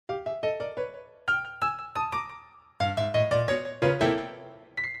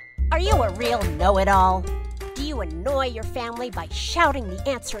you a real know-it-all? Do you annoy your family by shouting the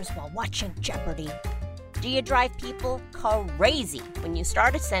answers while watching Jeopardy? Do you drive people crazy when you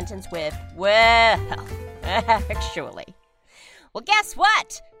start a sentence with, well, actually? Well, guess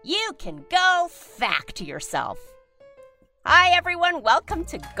what? You can go fact yourself. Hi, everyone. Welcome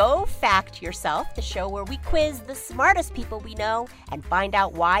to Go Fact Yourself, the show where we quiz the smartest people we know and find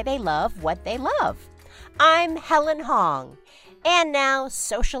out why they love what they love. I'm Helen Hong. And now,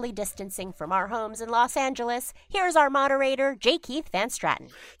 socially distancing from our homes in Los Angeles, here's our moderator, J. Keith Van Stratton.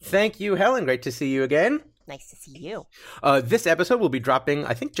 Thank you, Helen. Great to see you again. Nice to see you. This episode will be dropping,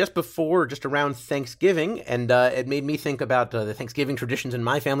 I think, just around Thanksgiving, and it made me think about the Thanksgiving traditions in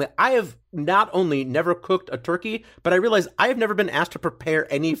my family. I have not only never cooked a turkey, but I realized I have never been asked to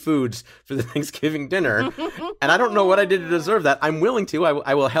prepare any foods for the Thanksgiving dinner, and I don't know what I did to deserve that. I'm willing to.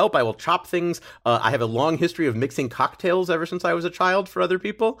 I will help. I will chop things. I have a long history of mixing cocktails ever since I was a child for other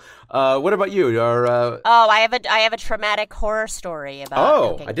people. What about you? I have a traumatic horror story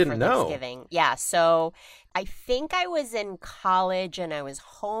about cooking I didn't for know. Thanksgiving. Yeah, so I think I was in college and I was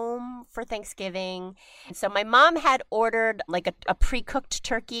home for Thanksgiving. So my mom had ordered like a pre-cooked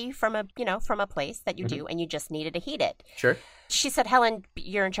turkey from a place that you do, and you just needed to heat it. Sure. She said, Helen,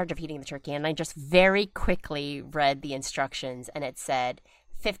 you're in charge of heating the turkey. And I just very quickly read the instructions, and it said,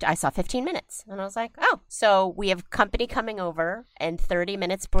 I saw 15 minutes. And I was like, oh, so we have company coming over, and 30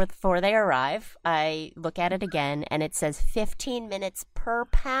 minutes before they arrive, I look at it again, and it says 15 minutes per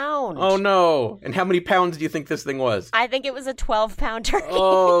pound. Oh, no. And how many pounds do you think this thing was? I think it was a 12-pound turkey.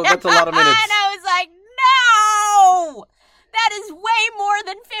 Oh, that's a lot of minutes. And I was like, no! That is way more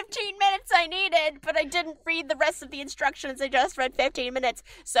than 15 minutes I needed, but I didn't read the rest of the instructions. I just read 15 minutes.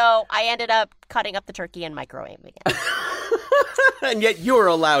 So I ended up cutting up the turkey and microwaving it. And yet you're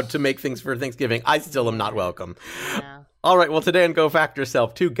allowed to make things for Thanksgiving. I still am not welcome. Yeah. All right, well, today on Go Fact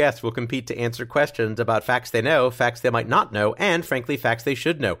Yourself, two guests will compete to answer questions about facts they know, facts they might not know, and, frankly, facts they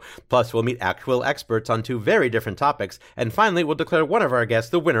should know. Plus, we'll meet actual experts on two very different topics. And finally, we'll declare one of our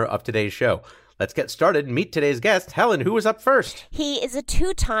guests the winner of today's show. Let's get started and meet today's guest. Helen, who is up first? He is a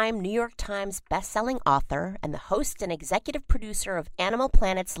two-time New York Times bestselling author and the host and executive producer of Animal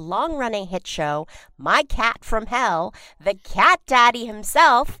Planet's long-running hit show, My Cat from Hell, the cat daddy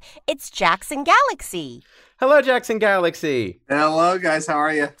himself. It's Jackson Galaxy. Hello, Jackson Galaxy. Hello, guys. How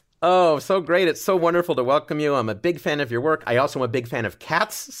are you? Oh, so great. It's so wonderful to welcome you. I'm a big fan of your work. I also am a big fan of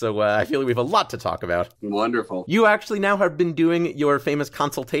cats, so I feel like we have a lot to talk about. Wonderful. You actually now have been doing your famous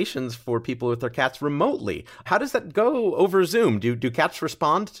consultations for people with their cats remotely. How does that go over Zoom? Do cats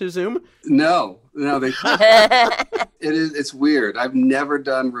respond to Zoom? No, they it's weird. I've never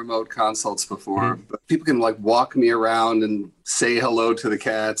done remote consults before, but people can walk me around and say hello to the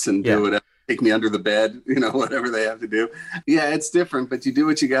cats and do whatever. Take me under the bed, whatever they have to do. Yeah, it's different, but you do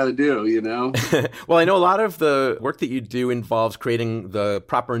what you got to do, Well, I know a lot of the work that you do involves creating the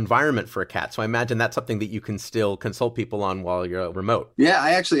proper environment for a cat. So I imagine that's something that you can still consult people on while you're remote. Yeah,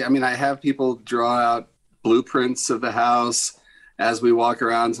 I have people draw out blueprints of the house as we walk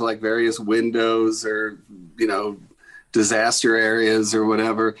around to various windows or, disaster areas or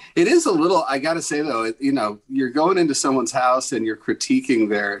whatever. It is a little, I got to say though, you're going into someone's house and you're critiquing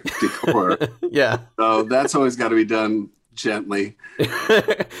their decor. Yeah. So that's always got to be done gently.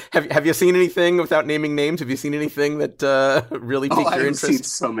 Have you seen anything, without naming names, have you seen anything that really piqued your interest? I've seen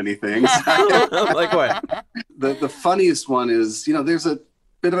so many things. Like what? The funniest one is, there's a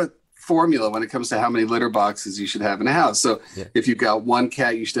bit of a formula when it comes to how many litter boxes you should have in a house. So if you've got one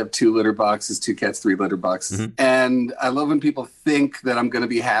cat, you should have 2 litter boxes, 2 cats, 3 litter boxes. Mm-hmm. And I love when people think that I'm going to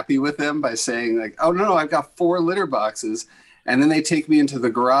be happy with them by saying oh no, I've got 4 litter boxes. And then they take me into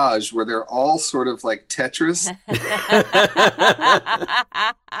the garage where they're all sort of like Tetris.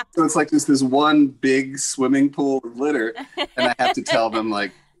 So it's like this one big swimming pool of litter. And I have to tell them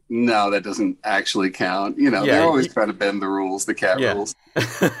no, that doesn't actually count. They're always trying to bend the rules, the cat rules.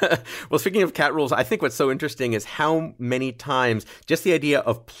 Well, speaking of cat rules, I think what's so interesting is how many times just the idea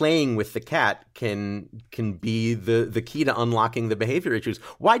of playing with the cat can be the key to unlocking the behavior issues.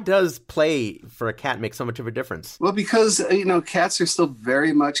 Why does play for a cat make so much of a difference? Well, because, cats are still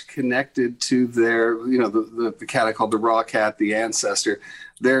very much connected to their, the cat I called the raw cat, the ancestor.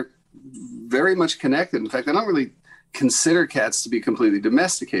 They're very much connected. In fact, I don't really consider cats to be completely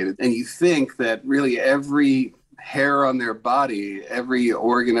domesticated. And you think that really every hair on their body, every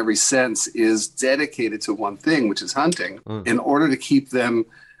organ, every sense is dedicated to one thing, which is hunting. In order to keep them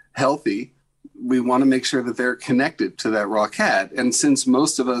healthy, we want to make sure that they're connected to that raw cat. And since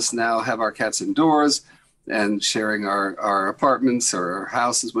most of us now have our cats indoors and sharing our apartments or our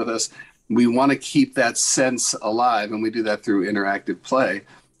houses with us, we want to keep that sense alive. And we do that through interactive play.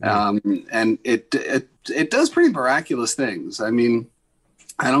 And it does pretty miraculous things. I mean,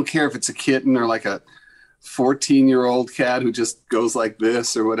 I don't care if it's a kitten or like a 14-year-old cat who just goes like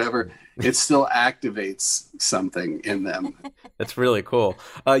this or whatever. It still activates something in them. That's really cool.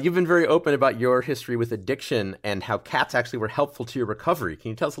 You've been very open about your history with addiction and how cats actually were helpful to your recovery. Can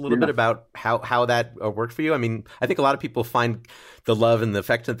you tell us a little bit about how that worked for you? I mean, I think a lot of people find the love and the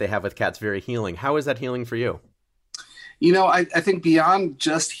affection that they have with cats very healing. How is that healing for you? You know, I think beyond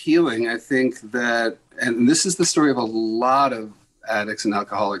just healing, I think that, and this is the story of a lot of addicts and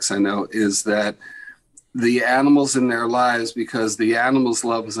alcoholics I know, is that the animals in their lives, because the animals'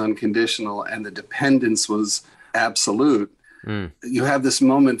 love was unconditional and the dependence was absolute, you have this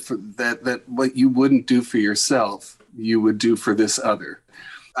moment for that what you wouldn't do for yourself, you would do for this other.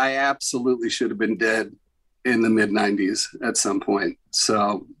 I absolutely should have been dead in the mid-90s at some point.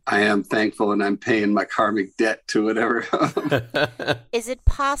 So I am thankful, and I'm paying my karmic debt to whatever. Is it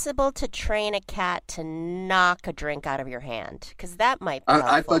possible to train a cat to knock a drink out of your hand? Because that might be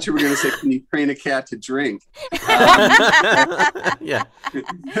I thought you were going to say, can you train a cat to drink? Yeah.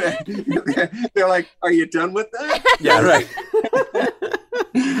 They're like, are you done with that? Yeah, right.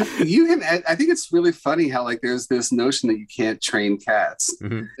 I think it's really funny how like there's this notion that you can't train cats.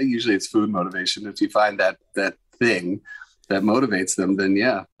 Mm-hmm. Usually it's food motivation. If you find that thing that motivates them, then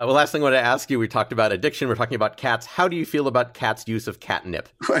yeah. Well, last thing I want to ask you, we talked about addiction, we're talking about cats. How do you feel about cats' use of catnip?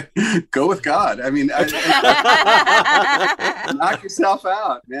 Go with God. I mean, knock yourself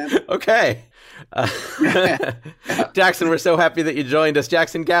out, man. Okay. Jackson, we're so happy that you joined us.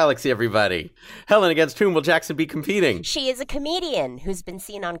 Jackson Galaxy, everybody. Helen, against whom will Jackson be competing? She is a comedian who's been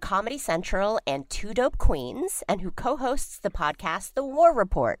seen on Comedy Central and Two Dope Queens, and who co-hosts the podcast The War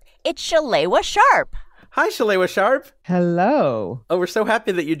Report. It's Shalewa Sharpe. Hi, Shalewa Sharpe. Hello. Oh, we're so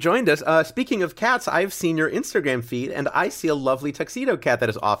happy that you joined us. Speaking of cats, I've seen your Instagram feed, and I see a lovely tuxedo cat that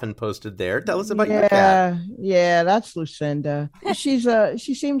is often posted there. Tell us about your cat. Yeah, that's Lucinda. She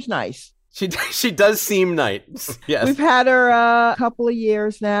seems nice. She does seem nice. Yes. We've had her a couple of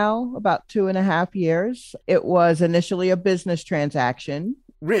years now, about 2.5 years. It was initially a business transaction.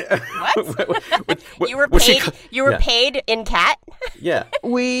 What? You were paid. You were paid in cat? Yeah.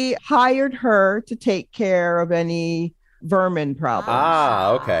 We hired her to take care of any vermin problems.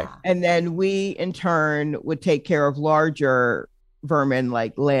 Ah, okay. And then we, in turn, would take care of larger vermin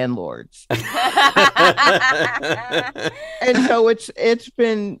like landlords. And so it's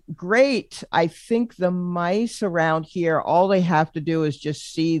been great. I think the mice around here, all they have to do is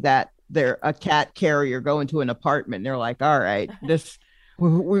just see that they're a cat carrier go into an apartment. And they're like, all right,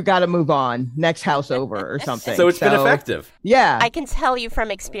 we've got to move on. Next house over or something. So it's been effective. Yeah. I can tell you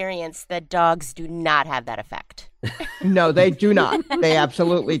from experience that dogs do not have that effect. No, they do not. They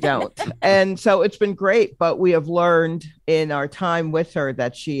absolutely don't. And so it's been great, but we have learned in our time with her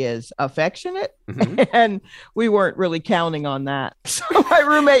that she is affectionate, and we weren't really counting on that. So my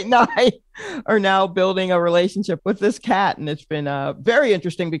roommate and I are now building a relationship with this cat, and it's been very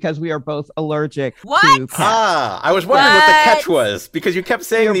interesting because we are both allergic to cats. I was wondering what the catch was, because you kept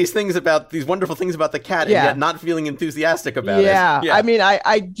saying these wonderful things about the cat, and yet not feeling enthusiastic about it. Yeah, I mean,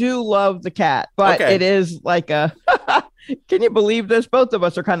 I do love the cat, but it is like a can you believe this? Both of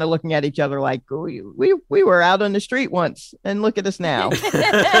us are kind of looking at each other like we were out on the street once, and look at us now.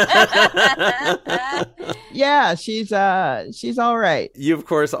 Yeah, she's all right. You, of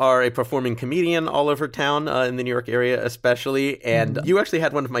course, are a performing comedian all over town, in the New York area especially, and you actually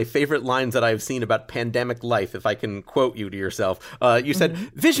had one of my favorite lines that I've seen about pandemic life, if I can quote you to yourself. You said,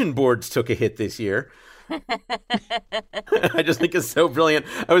 vision boards took a hit this year. I just think it's so brilliant.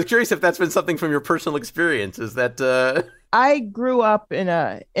 I was curious if that's been something from your personal experience. Is that I grew up in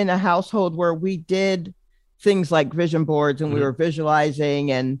a household where we did things like vision boards, and we were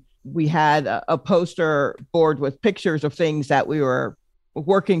visualizing, and we had a poster board with pictures of things that we were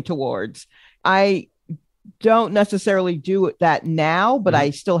working towards. I don't necessarily do that now, but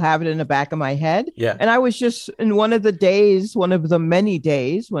I still have it in the back of my head. Yeah. And I was just in one of the many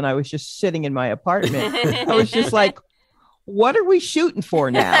days when I was just sitting in my apartment, I was just like, what are we shooting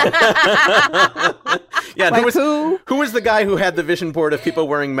for now? Yeah, like who was the guy who had the vision board of people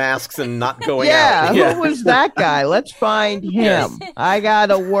wearing masks and not going out? Yeah, who was that guy? Let's find him. Yes. I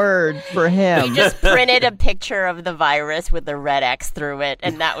got a word for him. You just printed a picture of the virus with the red X through it,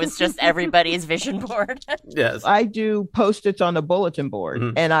 and that was just everybody's vision board. Yes. I do Post-its on a bulletin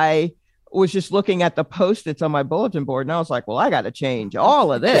board, and I was just looking at the Post-its on my bulletin board, and I was like, well, I got to change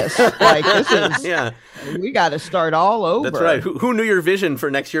all of this. Like, this is, we got to start all over. That's right. Who knew your vision for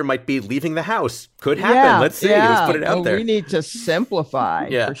next year might be leaving the house? Could happen. Let's see. Let's put it out there. We need to simplify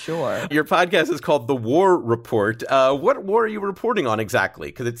for sure. Your podcast is called The War Report. What war are you reporting on exactly?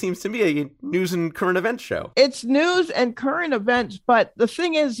 Because it seems to me a news and current events show. It's news and current events, but the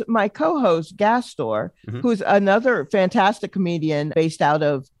thing is, my co-host, Gastor, who's another fantastic comedian based out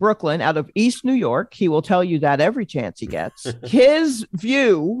of Brooklyn, out of East New York, he will tell you that every chance he gets. His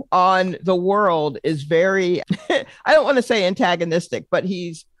view on the world is very, I don't want to say antagonistic, but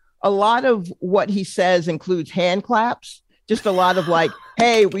a lot of what he says includes hand claps. Just a lot of like,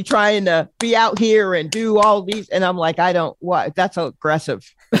 hey, we trying to be out here and do all these. And I'm like, that's aggressive.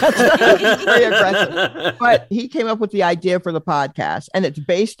 That's very aggressive. But he came up with the idea for the podcast, and it's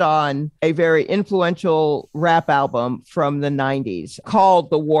based on a very influential rap album from the 90s called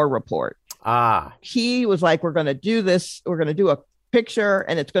The War Report. He was like, we're going to do this. We're going to do a picture,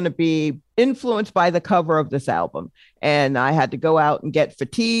 and it's going to be influenced by the cover of this album. And I had to go out and get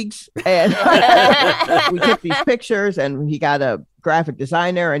fatigues, and we took these pictures, and he got a graphic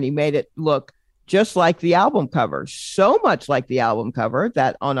designer, and he made it look just like the album cover, so much like the album cover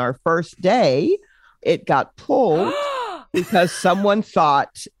that on our first day it got pulled because someone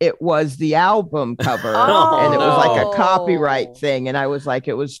thought it was the album cover, and it was like a copyright thing. And I was like,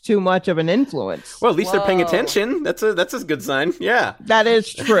 it was too much of an influence. Well, at least they're paying attention. That's a good sign. Yeah. That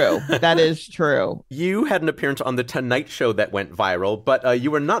is true. That is true. You had an appearance on The Tonight Show that went viral, but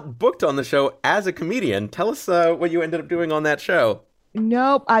you were not booked on the show as a comedian. Tell us what you ended up doing on that show.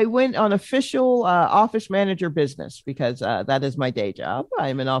 Nope. I went on official office manager business because that is my day job.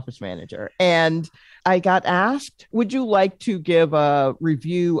 I'm an office manager. And I got asked, would you like to give a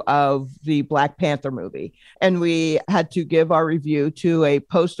review of the Black Panther movie? And we had to give our review to a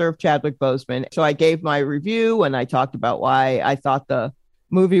poster of Chadwick Boseman. So I gave my review and I talked about why I thought the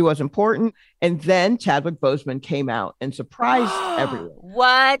movie was important. And then Chadwick Boseman came out and surprised everyone.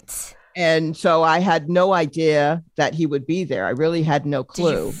 What? And so I had no idea that he would be there. I really had no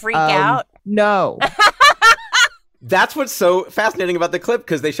clue. Did you freak out? No. That's what's so fascinating about the clip,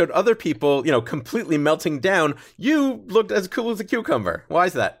 because they showed other people, completely melting down. You looked as cool as a cucumber. Why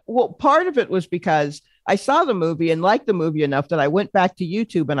is that? Well, part of it was because I saw the movie and liked the movie enough that I went back to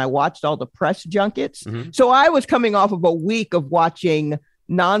YouTube and I watched all the press junkets. So I was coming off of a week of watching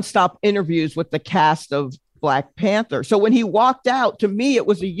nonstop interviews with the cast of Black Panther. So when he walked out, to me, it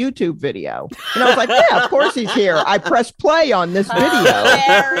was a YouTube video. And I was like, yeah, of course he's here. I pressed play on this video.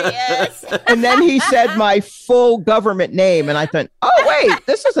 Hilarious. And then he said my full government name. And I thought, oh, wait,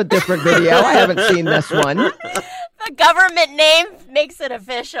 this is a different video. I haven't seen this one. The government name makes it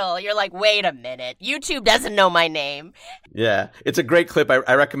official. You're like, wait a minute. YouTube doesn't know my name. Yeah, it's a great clip.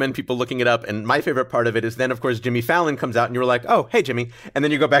 I recommend people looking it up. And my favorite part of it is then, of course, Jimmy Fallon comes out and you were like, oh, hey, Jimmy. And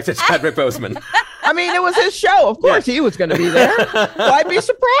then you go back to Chadwick Boseman. I mean, it was his show. Of course, he was going to be there. Why be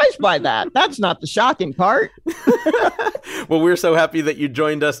surprised by that? That's not the shocking part. Well, we're so happy that you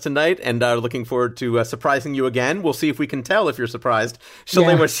joined us tonight and are looking forward to surprising you again. We'll see if we can tell if you're surprised.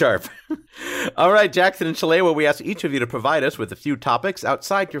 Shalewa Sharpe. All right, Jackson and Shalewa, we asked each of you to provide us with a few topics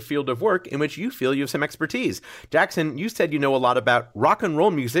outside your field of work in which you feel you have some expertise. Jackson, you said you know a lot about rock and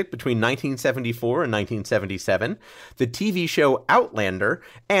roll music between 1974 and 1977, the TV show Outlander,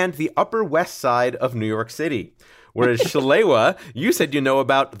 and the Upper West Side of New York City. Whereas Shalewa, you said you know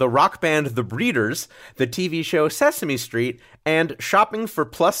about the rock band The Breeders, the TV show Sesame Street, and shopping for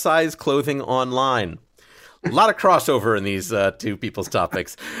plus-size clothing online. A lot of crossover in these two people's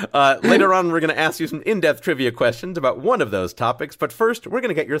topics. Later on, we're going to ask you some in-depth trivia questions about one of those topics. But first, we're going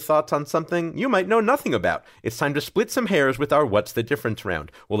to get your thoughts on something you might know nothing about. It's time to split some hairs with our What's the Difference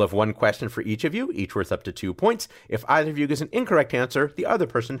round. We'll have one question for each of you, each worth up to 2 points. If either of you gives an incorrect answer, the other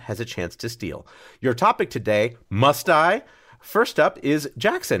person has a chance to steal. Your topic today, must I? First up is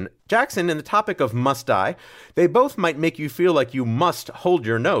Jackson. Jackson, in the topic of must I, they both might make you feel like you must hold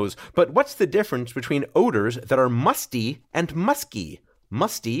your nose, but what's the difference between odors that are musty and musky?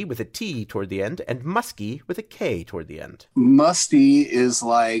 Musty with a T toward the end and musky with a K toward the end. Musty is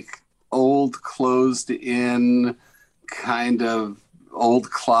like old closed-in kind of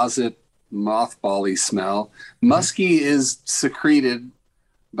old closet mothball-y smell. Musky is secreted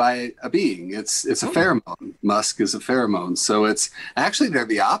by a being. It's a pheromone. Musk is a pheromone. So it's actually, they're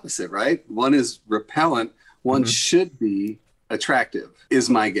the opposite, right? One is repellent. One should be attractive, is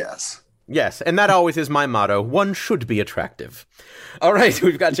my guess. Yes, and that always is my motto. One should be attractive. All right,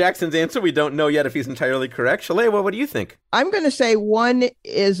 we've got Jackson's answer. We don't know yet if he's entirely correct. Shalewa, what do you think? I'm going to say one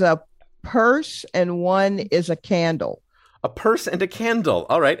is a purse and one is a candle. A purse and a candle.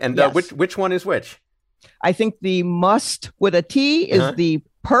 All right. And Yes. which one is which? I think the must with a T is the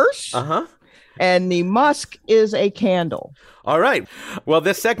purse, and the musk is a candle. All right. Well,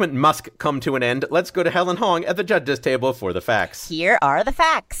 this segment must come to an end. Let's go to Helen Hong at the judges' table for the facts. Here are the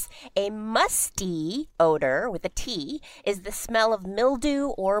facts. A musty odor with a T is the smell of mildew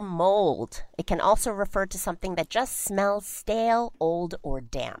or mold. It can also refer to something that just smells stale, old, or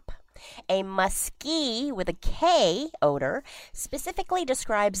damp. A musky with a K odor specifically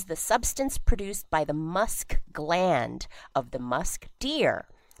describes the substance produced by the musk gland of the musk deer,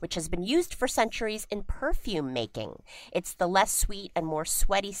 which has been used for centuries in perfume making. It's the less sweet and more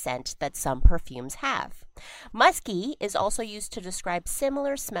sweaty scent that some perfumes have. Musky is also used to describe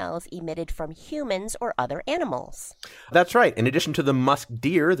similar smells emitted from humans or other animals. That's right. In addition to the musk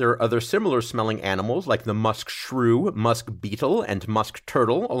deer, there are other similar smelling animals like the musk shrew, musk beetle, and musk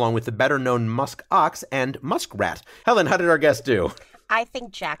turtle, along with the better-known musk ox and musk rat. Helen, how did our guest do? I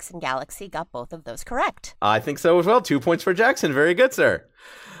think Jackson Galaxy got both of those correct. I think so as well. 2 points for Jackson. Very good, sir.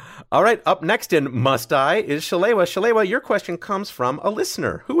 All right, up next in Must I is Shalewa. Shalewa, your question comes from a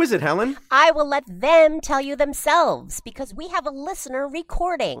listener. Who is it, Helen? I will let them tell you themselves because we have a listener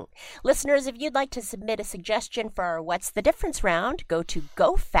recording. Listeners, if you'd like to submit a suggestion for our What's the Difference round, go to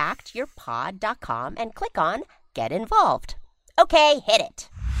gofactyourpod.com and click on Get Involved. Okay, hit it.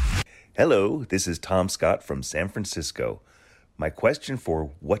 Hello, this is Tom Scott from San Francisco. My question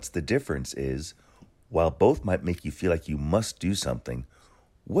for What's the Difference is, while both might make you feel like you must do something,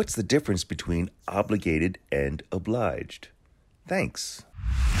 what's the difference between obligated and obliged? Thanks.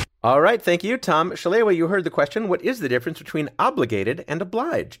 All right, thank you, Tom. Shalewa, you heard the question. What is the difference between obligated and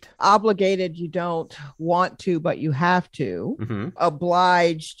obliged? Obligated, you don't want to, but you have to.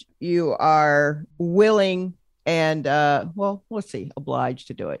 Obliged, you are willing and, obliged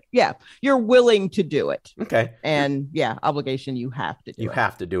to do it. Yeah, you're willing to do it. Okay. And obligation, you have to do it. You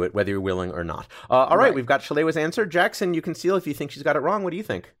have to do it, whether you're willing or not. All right, we've got Shalewa's answer. Jackson, you can seal if you think she's got it wrong. What do you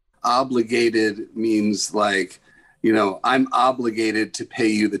think? Obligated means like, I'm obligated to pay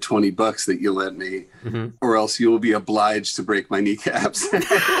you the $20 that you lent me, or else you will be obliged to break my kneecaps.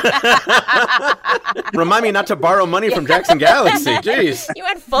 Remind me not to borrow money from Jackson Galaxy. Jeez. You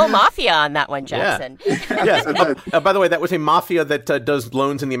went full mafia on that one, Jackson. Yeah. By the way, that was a mafia that does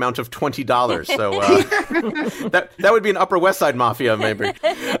loans in the amount of $20. So that would be an Upper West Side mafia, maybe.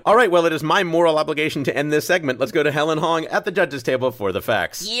 All right, well, it is my moral obligation to end this segment. Let's go to Helen Hong at the judges' table for the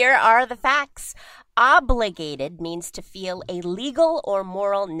facts. Here are the facts. Obligated means to feel a legal or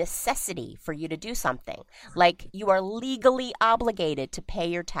moral necessity for you to do something. Like you are legally obligated to pay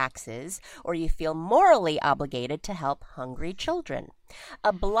your taxes, or you feel morally obligated to help hungry children.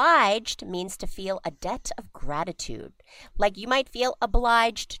 Obliged means to feel a debt of gratitude. Like you might feel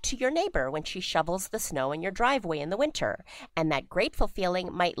obliged to your neighbor when she shovels the snow in your driveway in the winter. And that grateful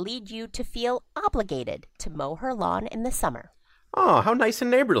feeling might lead you to feel obligated to mow her lawn in the summer. Oh, how nice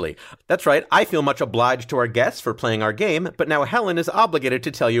and neighborly. That's right, I feel much obliged to our guests for playing our game, but now Helen is obligated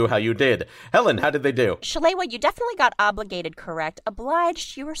to tell you how you did. Helen, how did they do? Shalewa, you definitely got obligated correct.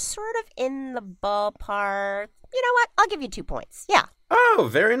 Obliged, you were sort of in the ballpark. You know what? I'll give you 2 points. Yeah. Oh,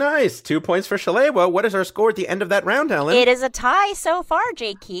 very nice. 2 points for Shalewa. What is our score at the end of that round, Helen? It is a tie so far,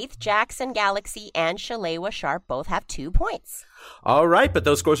 J. Keith. Jackson Galaxy and Shalewa Sharpe both have 2 points. All right, but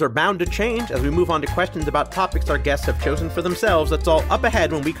those scores are bound to change as we move on to questions about topics our guests have chosen for themselves. That's all up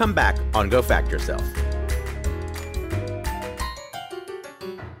ahead when we come back on Go Fact Yourself.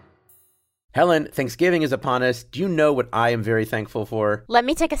 Helen, Thanksgiving is upon us. Do you know what I am very thankful for? Let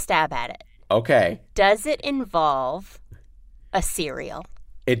me take a stab at it. Okay. Does it involve a cereal?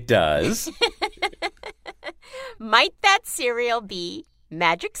 It does. Might that cereal be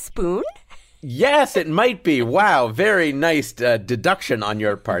Magic Spoon? Yes, it might be. Wow, very nice deduction on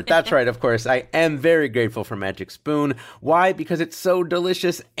your part. That's right, of course. I am very grateful for Magic Spoon. Why? Because it's so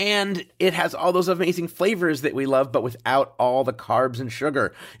delicious and it has all those amazing flavors that we love, but without all the carbs and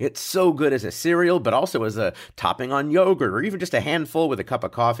sugar. It's so good as a cereal, but also as a topping on yogurt or even just a handful with a cup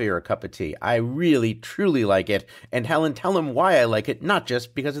of coffee or a cup of tea. I really, truly like it. And Helen, tell them why I like it, not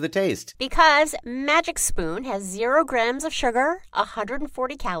just because of the taste. Because Magic Spoon has 0 grams of sugar,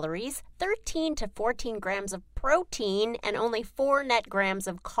 140 calories, 13 to 14 grams of protein, and only 4 net grams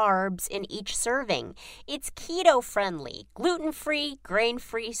of carbs in each serving. It's keto-friendly, gluten-free,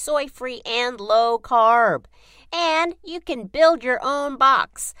 grain-free, soy-free, and low-carb. And you can build your own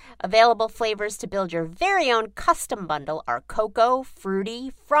box. Available flavors to build your very own custom bundle are cocoa,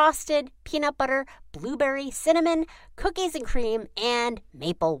 fruity, frosted, peanut butter, blueberry, cinnamon, cookies and cream, and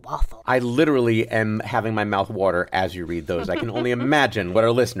maple waffle. I literally am having my mouth water as you read those. I can only imagine what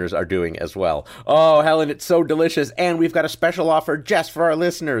our listeners are doing as well. Oh, Helen, it's so delicious. And we've got a special offer just for our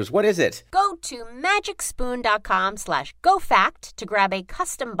listeners. What is it? Go to magicspoon.com/GoFact to grab a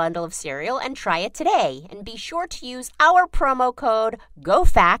custom bundle of cereal and try it today. And be sure to use our promo code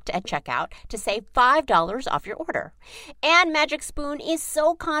GoFact at checkout to save $5 off your order. And Magic Spoon is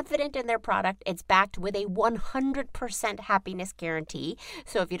so confident in their product, it's backed with a 100% happiness guarantee.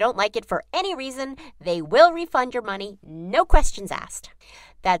 So if you don't like it for any reason, they will refund your money, no questions asked.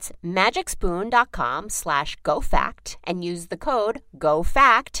 That's magicspoon.com/GoFact and use the code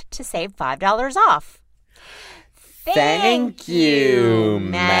GoFact to save $5 off. Thank you,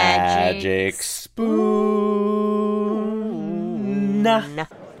 Magic Spoon.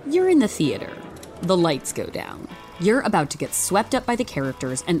 You're in the theater. The lights go down. You're about to get swept up by the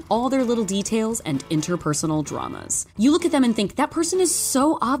characters and all their little details and interpersonal dramas. You look at them and think, that person is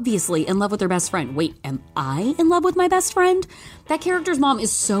so obviously in love with their best friend. Wait, am I in love with my best friend? That character's mom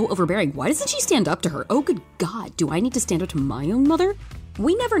is so overbearing. Why doesn't she stand up to her? Oh, good God, do I need to stand up to my own mother?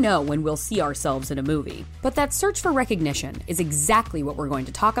 We never know when we'll see ourselves in a movie, but that search for recognition is exactly what we're going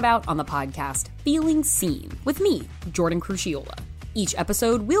to talk about on the podcast Feeling Seen with me, Jordan Crucchiola. Each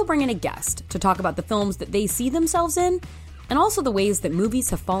episode, we'll bring in a guest to talk about the films that they see themselves in, and also the ways that movies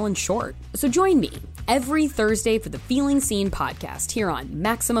have fallen short. So join me every Thursday for the Feeling Seen podcast here on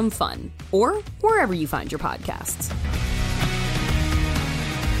Maximum Fun, or wherever you find your podcasts.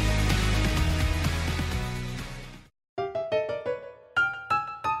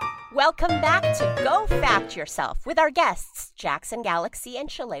 Welcome back to Go Fact Yourself with our guests, Jackson Galaxy and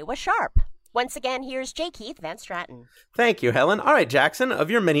Shalewa Sharpe. Once again, here's J. Keith Van Stratton. Thank you, Helen. All right, Jackson, of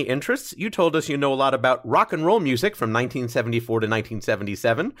your many interests, you told us you know a lot about rock and roll music from 1974 to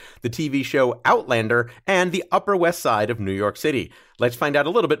 1977, the TV show Outlander, and the Upper West Side of New York City. Let's find out a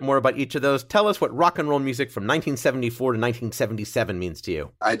little bit more about each of those. Tell us what rock and roll music from 1974 to 1977 means to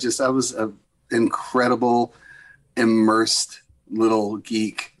you. I was an incredible, immersed little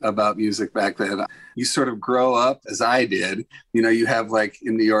geek about music back then. You sort of grow up as I did. You know, you have like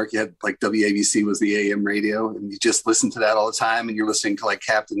in New York, you had like WABC was the AM radio, and you just listen to that all the time. And you're listening to like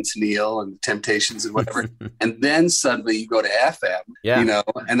Captain Tennille and Temptations and whatever. And then suddenly you go to FM, you know,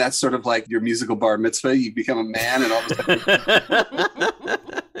 and that's sort of like your musical bar mitzvah. You become a man, and all of a sudden,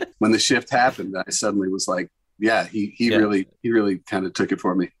 when the shift happened, I suddenly was like, he really kind of took it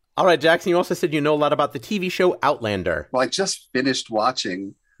for me. All right, Jackson, you also said you know a lot about the TV show Outlander. Well, I just finished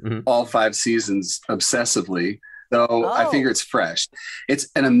watching all 5 seasons obsessively, though I figure it's fresh. It's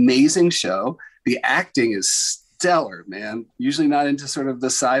an amazing show. The acting is stellar, man. Usually not into sort of the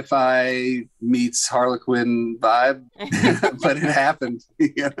sci-fi meets Harlequin vibe, but it happened,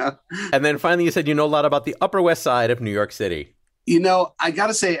 you know. And then finally, you said you know a lot about the Upper West Side of New York City. You know, I got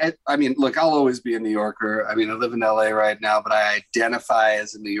to say, I mean, look, I'll always be a New Yorker. I mean, I live in LA right now, but I identify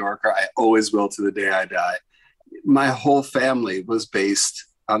as a New Yorker. I always will to the day I die. My whole family was based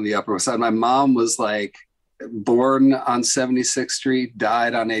on the Upper West Side. My mom was like born on 76th Street,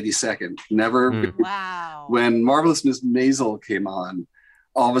 died on 82nd. Never. Wow. When Marvelous Miss Maisel came on,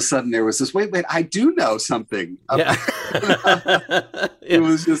 all of a sudden there was this, wait, I do know something. Yeah. There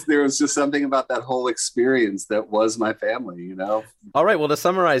was just something about that whole experience that was my family, you know? All right. Well, to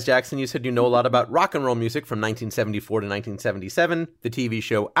summarize, Jackson, you said you know a lot about rock and roll music from 1974 to 1977, the TV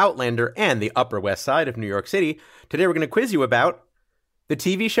show Outlander, and the Upper West Side of New York City. Today, we're going to quiz you about the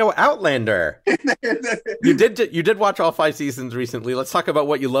TV show Outlander. You did watch all 5 seasons recently. Let's talk about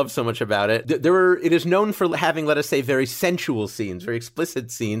what you love so much about it. It is known for having, let us say, very sensual scenes, very explicit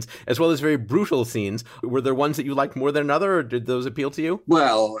scenes, as well as very brutal scenes. Were there ones that you liked more than another, or did those appeal to you?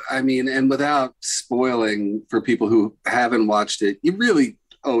 Well, I mean, and without spoiling for people who haven't watched it, you really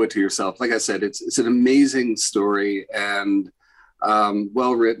owe it to yourself. Like I said, it's an amazing story, and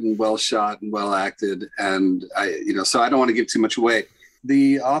well written, well shot, and well acted. And so I don't want to give too much away.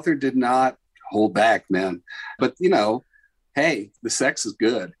 The author did not hold back, man. But, you know, hey, the sex is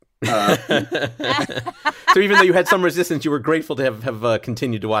good. So even though you had some resistance, you were grateful to have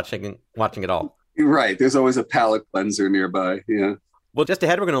continued to watching it all. Right. There's always a palate cleanser nearby. Yeah. Well, just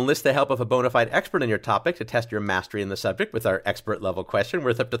ahead, we're going to enlist the help of a bona fide expert in your topic to test your mastery in the subject with our expert level question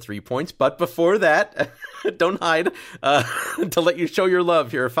worth up to 3 points. But before that, don't hide. To let you show your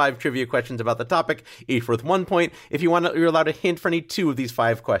love, here are 5 trivia questions about the topic, each worth 1 point. If you want, you're allowed a hint for any 2 of these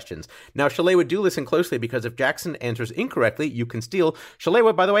 5 questions. Now, Shalewa, do listen closely, because if Jackson answers incorrectly, you can steal.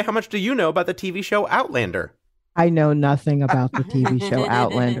 Shalewa, by the way, how much do you know about the TV show Outlander? I know nothing about the TV show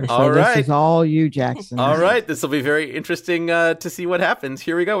Outlander, so All right. this is all you, Jackson. All right, this will be very interesting to see what happens.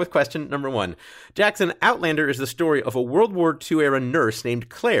 Here we go with question number 1. Jackson, Outlander is the story of a World War II era nurse named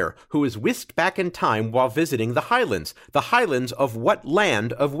Claire who is whisked back in time while visiting the Highlands. The Highlands of what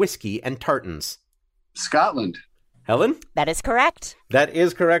land of whiskey and tartans? Scotland. Helen? That is correct. That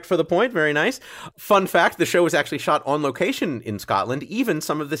is correct for the point. Very nice. Fun fact, the show was actually shot on location in Scotland, even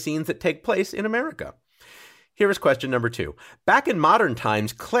some of the scenes that take place in America. Here is question number 2. Back in modern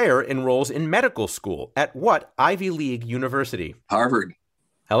times, Claire enrolls in medical school at what Ivy League university? Harvard.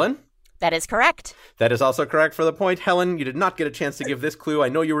 Helen? That is correct. That is also correct for the point. Helen, you did not get a chance to give this clue. I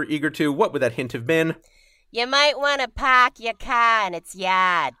know you were eager to. What would that hint have been? You might want to park your car in its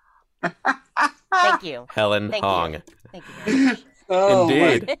yard. Thank you. Helen Thank Hong. you. Thank you very much. Oh,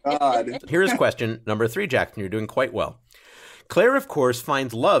 Indeed. my God. Here is question number 3, Jackson. You're doing quite well. Claire, of course,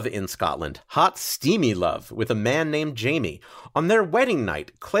 finds love in Scotland. Hot, steamy love with a man named Jamie. On their wedding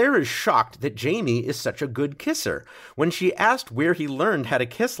night, Claire is shocked that Jamie is such a good kisser. When she asked where he learned how to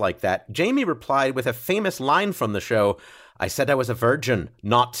kiss like that, Jamie replied with a famous line from the show, "I said I was a virgin,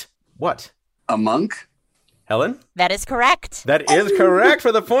 not..." What? A monk? Helen? That is correct. That is correct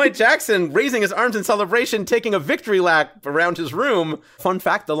for the point. Jackson, raising his arms in celebration, taking a victory lap around his room. Fun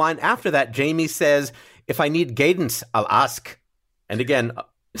fact, the line after that, Jamie says, "If I need guidance, I'll ask." And again,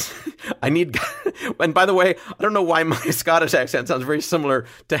 I need... And by the way, I don't know why my Scottish accent sounds very similar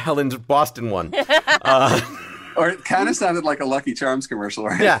to Helen's Boston one. Or it kind of sounded like a Lucky Charms commercial,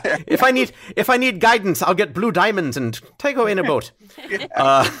 right? Yeah. If I need guidance, I'll get blue diamonds and take away in a boat.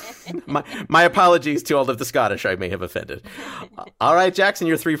 My apologies to all of the Scottish I may have offended. All right, Jackson,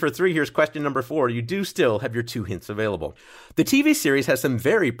 you're 3 for 3. Here's question number 4. You do still have your 2 hints available. The TV series has some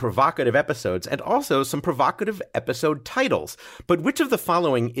very provocative episodes and also some provocative episode titles. But which of the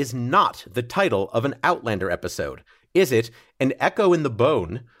following is not the title of an Outlander episode? Is it An Echo in the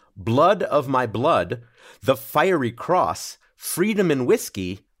Bone, Blood of My Blood, The Fiery Cross, Freedom and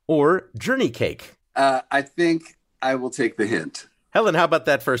Whiskey, or Journey Cake? I think I will take the hint. Helen, how about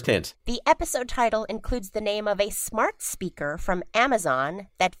that first hint? The episode title includes the name of a smart speaker from Amazon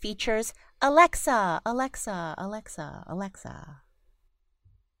that features Alexa, Alexa, Alexa, Alexa.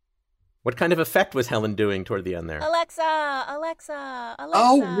 What kind of effect was Helen doing toward the end there? Alexa, Alexa, Alexa.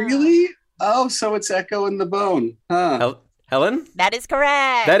 Oh, really? Oh, so it's Echo in the Bone. Huh. Helen? That is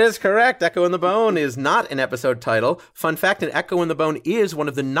correct. That is correct. Echo in the Bone is not an episode title. Fun fact, An Echo in the Bone is one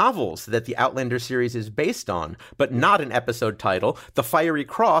of the novels that the Outlander series is based on, but not an episode title. The Fiery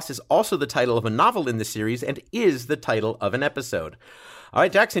Cross is also the title of a novel in the series and is the title of an episode. All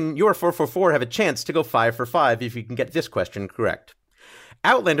right, Jackson, you are 4 for 4. Have a chance to go 5 for 5 if you can get this question correct.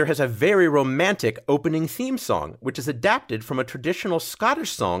 Outlander has a very romantic opening theme song, which is adapted from a traditional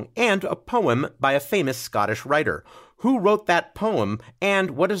Scottish song and a poem by a famous Scottish writer. Who wrote that poem,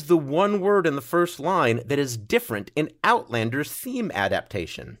 and what is the one word in the first line that is different in Outlander's theme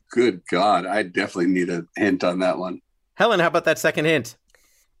adaptation? Good God, I definitely need a hint on that one. Helen, how about that second hint?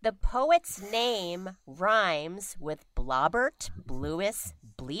 The poet's name rhymes with Blobbert, Blewis,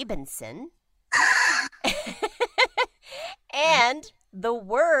 Blebenson. And the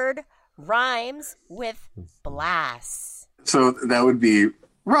word rhymes with Blass. So that would be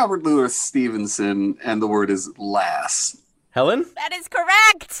Robert Louis Stevenson, and the word is lass. Helen? That is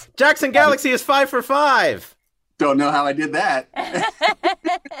correct. Jackson Galaxy is 5 for 5. Don't know how I did that.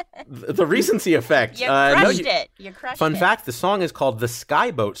 The recency effect. You crushed it. You crushed it. Fun fact, the song is called the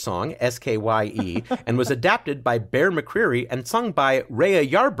Skyboat Song, S-K-Y-E, and was adapted by Bear McCreary and sung by Rhea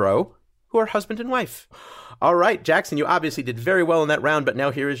Yarbrough, who are husband and wife. All right, Jackson, you obviously did very well in that round, but now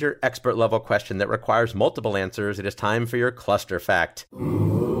here is your expert level question that requires multiple answers. It is time for your cluster fact.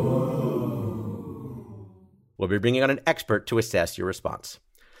 We'll be bringing on an expert to assess your response.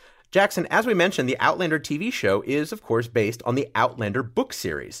 Jackson, as we mentioned, the Outlander TV show is, of course, based on the Outlander book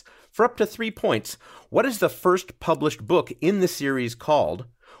series. For up to 3 points, what is the first published book in the series called?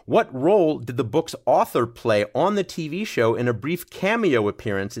 What role did the book's author play on the TV show in a brief cameo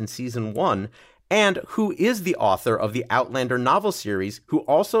appearance in season 1? And who is the author of the Outlander novel series, who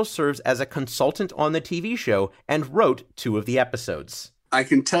also serves as a consultant on the TV show and wrote 2 of the episodes? I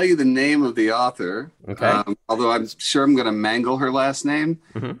can tell you the name of the author, okay. Although I'm sure I'm going to mangle her last name.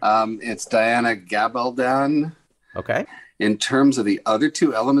 Mm-hmm. It's Diana Gabaldon. Okay. In terms of the other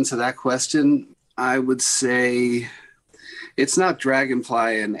 2 elements of that question, I would say it's not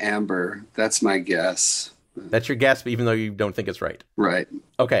Dragonfly and Amber. That's my guess. That's your guess, even though you don't think it's right. Right.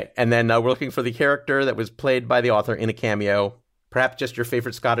 Okay, and then we're looking for the character that was played by the author in a cameo. Perhaps just your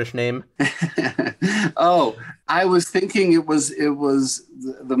favorite Scottish name? Oh, I was thinking it was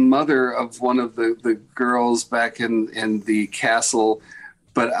the mother of one of the girls back in the castle,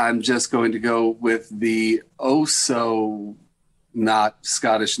 but I'm just going to go with the so not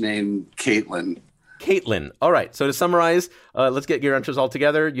Scottish name, Caitlin. Caitlin. All right. So to summarize, let's get your answers all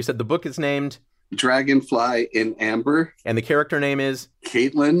together. You said the book is named Dragonfly in Amber. And the character name is?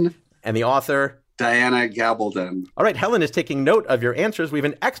 Caitlin. And the author? Diana Gabaldon. All right, Helen is taking note of your answers. We have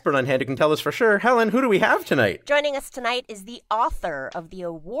an expert on hand who can tell us for sure. Helen, who do we have tonight? Joining us tonight is the author of the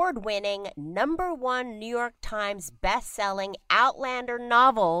award-winning #1 New York Times best-selling Outlander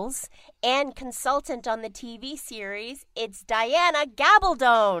novels and consultant on the TV series. It's Diana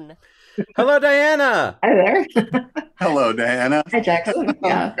Gabaldon. Hello, Diana. Hi there. Hello, Diana. Hi, Jackson.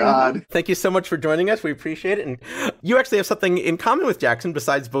 Yeah. Oh, God. Thank you so much for joining us. We appreciate it. And you actually have something in common with Jackson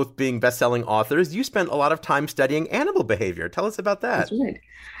besides both being best-selling authors. You spent a lot of time studying animal behavior. Tell us about that. That's right.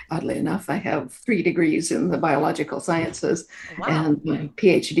 Oddly enough, I have 3 degrees in the biological sciences, Wow. and my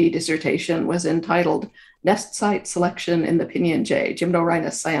PhD dissertation was entitled Nest Site Selection in the Pinyon Jay,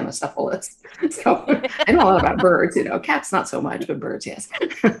 Gymnorhinus cyanocephalus. So I know a lot about birds, cats not so much, but birds, yes.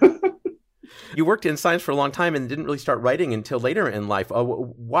 You worked in science for a long time and didn't really start writing until later in life.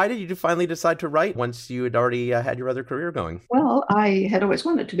 Why did you finally decide to write once you had already had your other career going? Well, I had always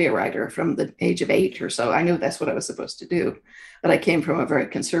wanted to be a writer from the age of 8 or so. I knew that's what I was supposed to do. But I came from a very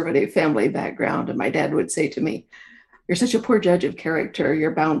conservative family background, and my dad would say to me, "You're such a poor judge of character.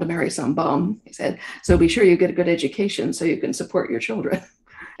 You're bound to marry some bum." He said, "So be sure you get a good education so you can support your children."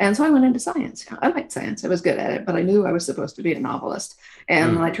 And so I went into science. I liked science. I was good at it, but I knew I was supposed to be a novelist.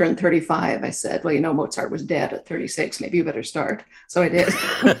 And when I turned 35, I said, well, Mozart was dead at 36. Maybe you better start. So I did.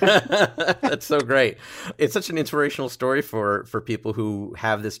 That's so great. It's such an inspirational story for people who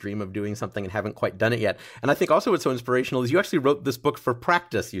have this dream of doing something and haven't quite done it yet. And I think also what's so inspirational is you actually wrote this book for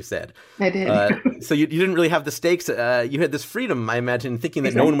practice, you said. I did. So you didn't really have the stakes. You had this freedom, I imagine, thinking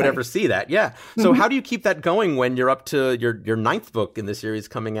that no one would ever see that. Yeah. So how do you keep that going when you're up to your 9th book in the series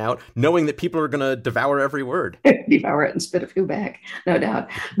coming out, knowing that people are going to devour every word? Devour it and spit a few back, no doubt.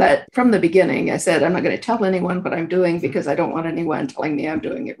 But from the beginning, I said, I'm not going to tell anyone what I'm doing because I don't want anyone telling me I'm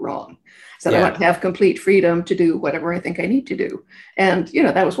doing it wrong. So I want to have complete freedom to do whatever I think I need to do. And,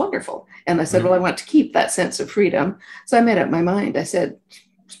 that was wonderful. And I said, well, I want to keep that sense of freedom. So I made up my mind. I said,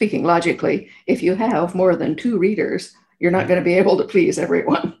 speaking logically, if you have more than 2 readers, you're not going to be able to please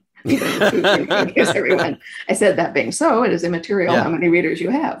everyone. Everyone. I said, that being so, it is immaterial how many readers you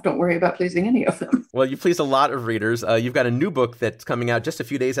have. Don't worry about pleasing any of them. Well, you please a lot of readers. You've got a new book that's coming out just a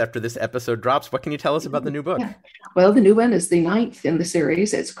few days after this episode drops. What can you tell us about the new book? Yeah. Well, the new one is the 9th in the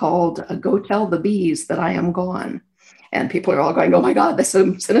series. It's called Go Tell the Bees That I Am Gone. And people are all going, oh my God, that's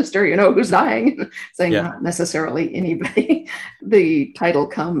so sinister, who's dying? Saying not necessarily anybody. The title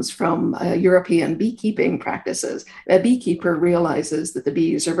comes from European beekeeping practices. A beekeeper realizes that the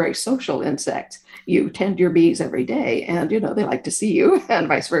bees are very social insects. You tend your bees every day and, they like to see you and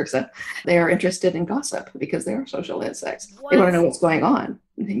vice versa. They are interested in gossip because they are social insects. What? They want to know what's going on.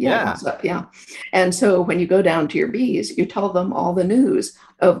 Gossip, And so when you go down to your bees, you tell them all the news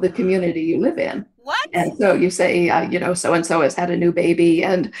of the community you live in. What? And so you say, so-and-so has had a new baby,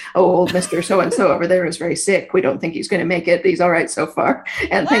 and old Mr. So-and-so over there is very sick. We don't think he's going to make it. He's all right so far,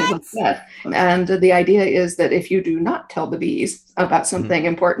 and things like that. And the idea is that if you do not tell the bees about something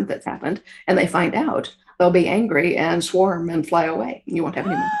important that's happened, and they find out, they'll be angry and swarm and fly away. You won't have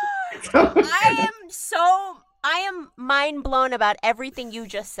any more. I am mind blown about everything you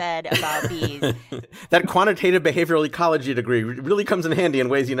just said about bees. That quantitative behavioral ecology degree really comes in handy in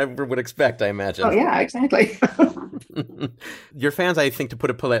ways you never would expect, I imagine. Oh, yeah, exactly. Your fans, I think, to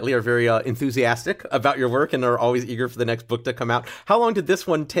put it politely, are very enthusiastic about your work and are always eager for the next book to come out. How long did this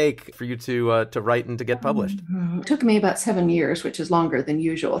one take for you to write and to get published? It took me about 7 years, which is longer than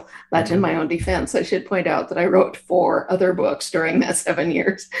usual. But in my own defense, I should point out that I wrote 4 other books during that 7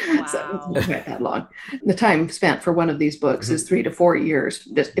 years. Wow. So it wasn't quite that long. The time spent for one of these books is 3 to 4 years,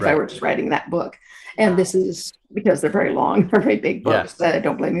 just if I were just writing that book. And this is because they're very long, they're very big books. I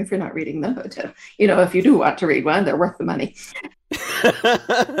don't blame you for not reading them. But, if you do want to read one, they're worth the money.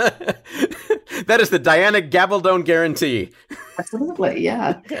 That is the Diana Gabaldon guarantee. Absolutely,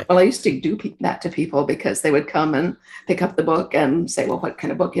 yeah. Well, I used to do that to people because they would come and pick up the book and say, well, what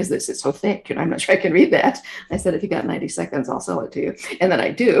kind of book is this? It's so thick, I'm not sure I can read that. I said, if you got 90 seconds, I'll sell it to you. And then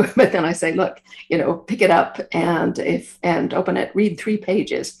I do. But then I say, look, pick it up and open it, read 3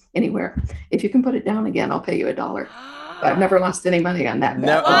 pages anywhere. If you can put it down again, I'll pay you $1. I've never lost any money on that.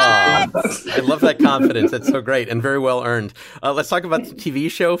 No, I love that confidence. That's so great and very well earned. Let's talk about the TV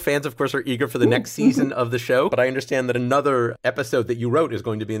show. Fans, of course, are eager for the next season of the show, but I understand that another episode that you wrote is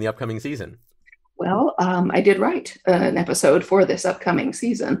going to be in the upcoming season. Well, I did write an episode for this upcoming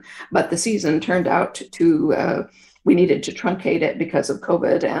season, but the season turned out to, we needed to truncate it because of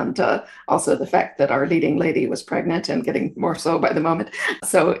COVID and also the fact that our leading lady was pregnant and getting more so by the moment.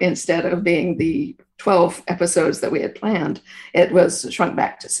 So instead of being the 12 episodes that we had planned, it was shrunk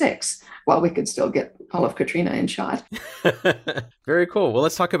back to 6 while we could still get all of Katrina in shot. Very cool. Well,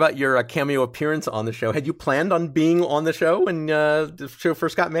 let's talk about your cameo appearance on the show. Had you planned on being on the show when the show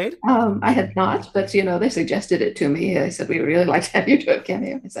first got made? I had not, but, they suggested it to me. I said, we would really like to have you do a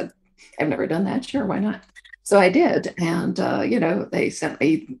cameo. I said, I've never done that. Sure, why not? So I did. And, they sent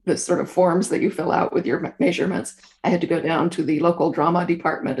me the sort of forms that you fill out with your measurements. I had to go down to the local drama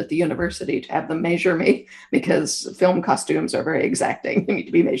department at the university to have them measure me because film costumes are very exacting. You need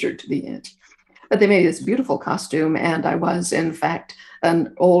to be measured to the inch. But they made this beautiful costume. And I was, in fact,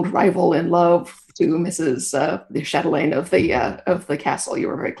 an old rival in love to Mrs. The chatelaine of the castle. You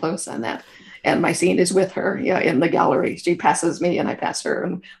were very close on that. And my scene is with her in the gallery. She passes me and I pass her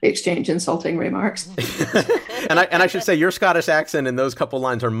and we exchange insulting remarks. and I should say your Scottish accent in those couple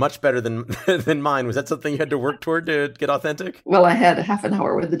lines are much better than mine. Was that something you had to work toward to get authentic? Well, I had half an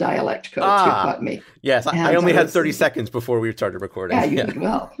hour with the dialect coach who taught me. Yes, I only had 30 seconds before we started recording. Yeah, you did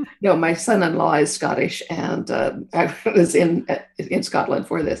well. My son-in-law is Scottish and I was in Scotland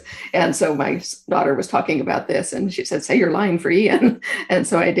for this. And so my daughter was talking about this and she said, say your line for Ian. And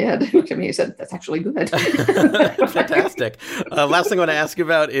so I did. He looked at me and said, that's actually good. Fantastic. Last thing I want to ask you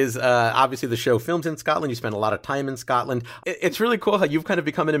about is obviously the show films in Scotland. You spend a lot of time in Scotland. It's really cool how you've kind of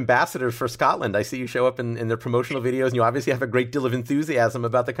become an ambassador for Scotland. I see you show up in their promotional videos and you obviously have a great deal of enthusiasm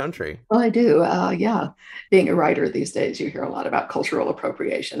about the country. Well, I do. Being a writer these days, you hear a lot about cultural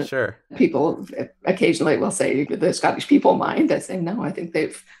appropriation. Sure. People occasionally will say, the Scottish people mind. I say, no, I think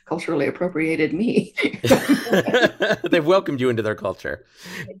they've culturally appropriated me. They've welcomed you into their culture.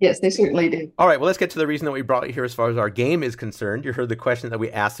 Yes, they certainly do. All right, well, let's get to the reason that we brought you here as far as our game is concerned. You heard the question that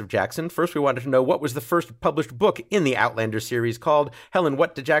we asked of Jackson. First, we wanted to know what was the first published book in the Outlander series called. Helen,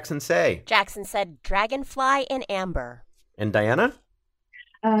 what did Jackson say? Jackson said Dragonfly in Amber. And Diana?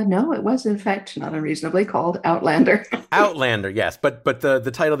 No, it was, in fact, not unreasonably called Outlander. Outlander, yes. But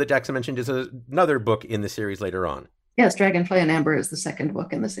the title that Jackson mentioned is another book in the series later on. Yes, Dragonfly and Amber is the second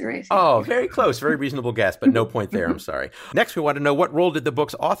book in the series. Oh, very close. Very reasonable guess, but no point there. I'm sorry. Next, we want to know what role did the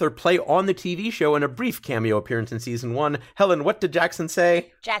book's author play on the TV show in a brief cameo appearance in season 1. Helen, what did Jackson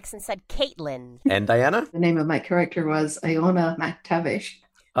say? Jackson said Caitlin. And Diana? The name of my character was Iona MacTavish.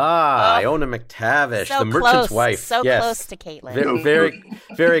 Iona McTavish, so the merchant's close, wife. So yes. close to Caitlin. Very, very,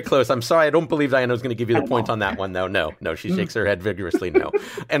 very close. I'm sorry, I don't believe Diana was going to give you the point on that one, though. No, she shakes her head vigorously, no.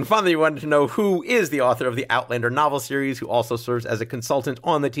 And finally, we wanted to know who is the author of the Outlander novel series, who also serves as a consultant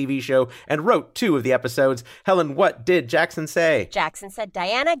on the TV show and wrote 2 of the episodes. Helen, what did Jackson say? Jackson said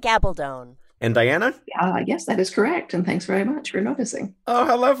Diana Gabaldon. And Diana? Yes, that is correct. And thanks very much for noticing. Oh,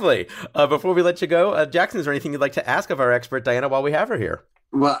 how lovely. Before we let you go, Jackson, is there anything you'd like to ask of our expert, Diana, while we have her here?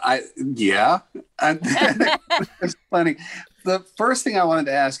 Well, it's funny. The first thing I wanted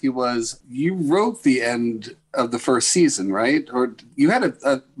to ask you was, you wrote the end of the first season, right? Or you had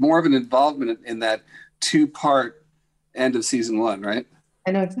a more of an involvement in that 2-part end of season 1, right? I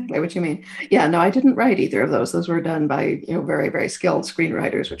know exactly what you mean. Yeah, no, I didn't write either of those. Those were done by, very, very skilled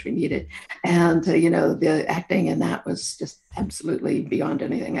screenwriters, which we needed. And, the acting in that was just absolutely beyond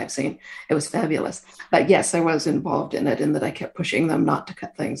anything I've seen. It was fabulous. But yes, I was involved in it in that I kept pushing them not to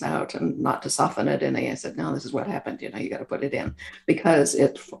cut things out and not to soften it. And I said, no, this is what happened. You got to put it in because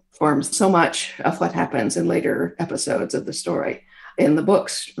it forms so much of what happens in later episodes of the story. In the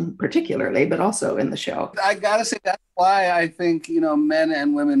books particularly, but also in the show. I gotta say, that's why I think, men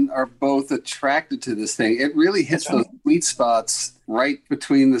and women are both attracted to this thing. It really hits those sweet spots right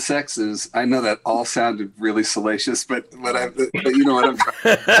between the sexes. I know that all sounded really salacious, but you know what I'm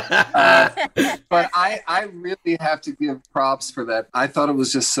trying. But I really have to give props for that. I thought it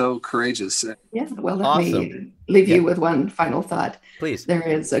was just so courageous. Yeah, well, let me leave you with one final thought. Please. There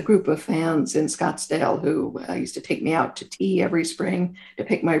is a group of fans in Scottsdale who used to take me out to tea every spring to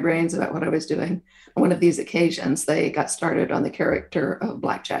pick my brains about what I was doing. On one of these occasions, they got started on the character of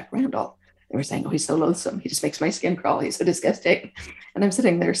Blackjack Randall. They were saying, oh, he's so loathsome. He just makes my skin crawl. He's so disgusting. And I'm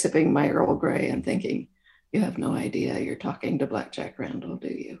sitting there sipping my Earl Grey and thinking, you have no idea you're talking to Blackjack Randall, do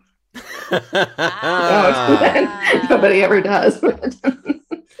you? Nobody ever does.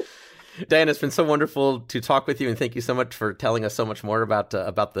 Diana, it's been so wonderful to talk with you, and thank you so much for telling us so much more about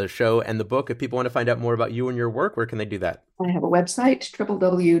the show and the book. If people want to find out more about you and your work, where can they do that? I have a website,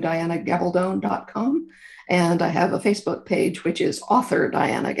 www.dianagabaldon.com, and I have a Facebook page, which is author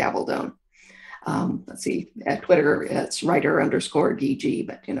Diana Gabaldon. Let's see, at Twitter, it's writer_DG,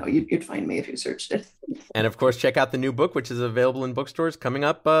 but you'd find me if you searched it. And of course, check out the new book, which is available in bookstores coming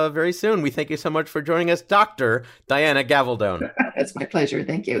up very soon. We thank you so much for joining us, Dr. Diana Gabaldon. It's my pleasure.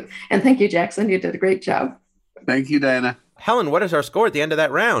 Thank you. And thank you, Jackson. You did a great job. Thank you, Diana. Helen, what is our score at the end of that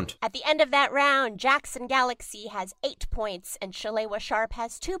round? At the end of that round, Jackson Galaxy has 8 points and Shalewa Sharpe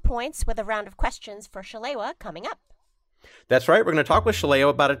has 2 points, with a round of questions for Shalewa coming up. That's right. We're going to talk with Shalewa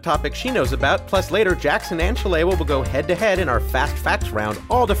about a topic she knows about. Plus, later, Jackson and Shalewa will go head-to-head in our Fast Facts round,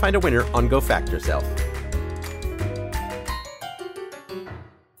 all to find a winner on Go Fact Yourself.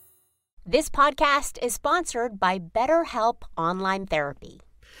 This podcast is sponsored by BetterHelp Online Therapy.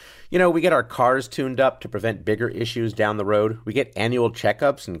 You know, we get our cars tuned up to prevent bigger issues down the road. We get annual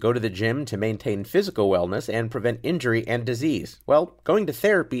checkups and go to the gym to maintain physical wellness and prevent injury and disease. Well, going to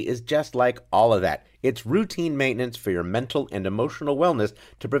therapy is just like all of that. It's routine maintenance for your mental and emotional wellness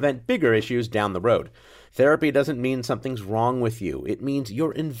to prevent bigger issues down the road. Therapy doesn't mean something's wrong with you. It means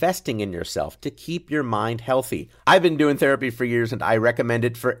you're investing in yourself to keep your mind healthy. I've been doing therapy for years, and I recommend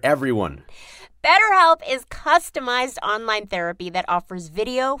it for everyone. BetterHelp is customized online therapy that offers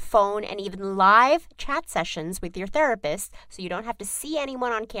video, phone, and even live chat sessions with your therapist, so you don't have to see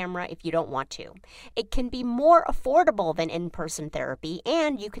anyone on camera if you don't want to. It can be more affordable than in-person therapy,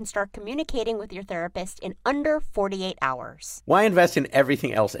 and you can start communicating with your therapist in under 48 hours. Why invest in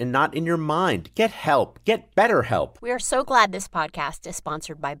everything else and not in your mind? Get help. Get BetterHelp. We are so glad this podcast is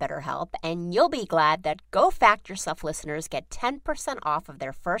sponsored by BetterHelp, and you'll be glad that Go Fact Yourself listeners get 10% off of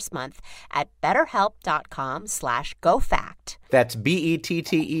their first month at BetterHelp.com/GoFact. That's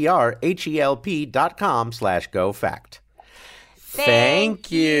BetterHelp.com/GoFact.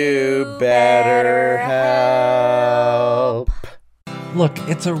 Thank you, BetterHelp. Look,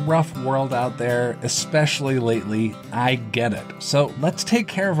 it's a rough world out there, especially lately. I get it. So let's take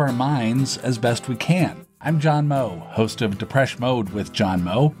care of our minds as best we can. I'm John Moe, host of Depresh Mode with John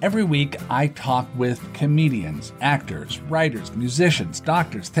Moe. Every week, I talk with comedians, actors, writers, musicians,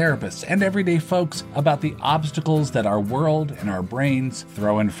 doctors, therapists, and everyday folks about the obstacles that our world and our brains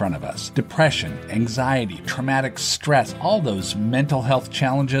throw in front of us. Depression, anxiety, traumatic stress, all those mental health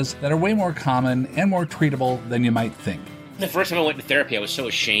challenges that are way more common and more treatable than you might think. The first time I went to therapy, I was so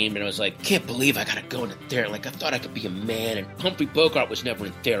ashamed, and I was like, can't believe I gotta go into therapy. Like, I thought I could be a man, and Humphrey Bogart was never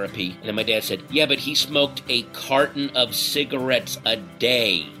in therapy. And then my dad said, yeah, but he smoked a carton of cigarettes a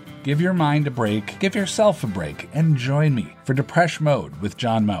day. Give your mind a break, give yourself a break, and join me for Depresh Mode with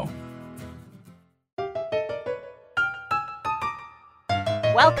John Moe.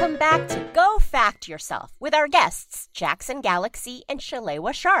 Welcome back to Go Fact Yourself with our guests, Jackson Galaxy and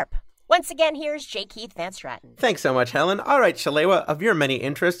Shalewa Sharpe. Once again, here's J. Keith Van Straten. Thanks so much, Helen. All right, Shalewa, of your many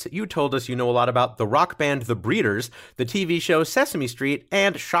interests, you told us you know a lot about the rock band The Breeders, the TV show Sesame Street,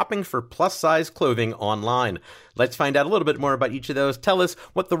 and shopping for plus-size clothing online. Let's find out a little bit more about each of those. Tell us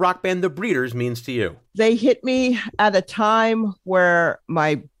what the rock band The Breeders means to you. They hit me at a time where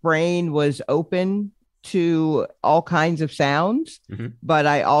my brain was open to all kinds of sounds, but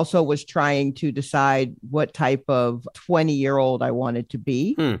I also was trying to decide what type of 20-year-old I wanted to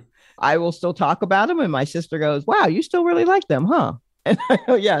be. I will still talk about them. And my sister goes, wow, you still really like them, huh? And I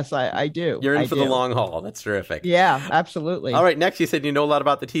go, yes, I do. You're in for the long haul. That's terrific. Yeah, absolutely. All right. Next, you said you know a lot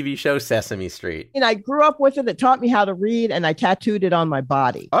about the TV show Sesame Street. And I grew up with it. It taught me how to read, and I tattooed it on my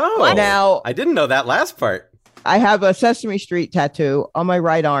body. Oh, now I didn't know that last part. I have a Sesame Street tattoo on my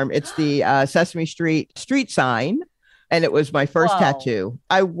right arm. It's the Sesame Street street sign. And it was my first tattoo.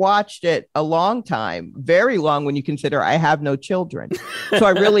 I watched it a long time, very long when you consider I have no children. So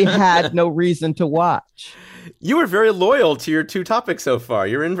I really had no reason to watch. You were very loyal to your two topics so far.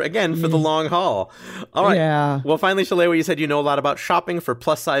 You're in, again, for the long haul. All right. Yeah. Well, finally, Shalewa, you said you know a lot about shopping for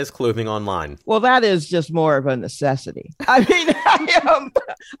plus-size clothing online. Well, that is just more of a necessity. I mean,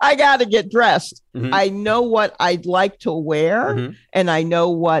 I got to get dressed. I know what I'd like to wear, and I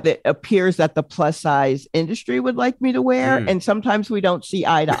know what it appears that the plus-size industry would like me to wear. And sometimes we don't see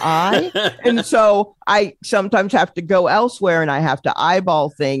eye to eye. And so I sometimes have to go elsewhere, and I have to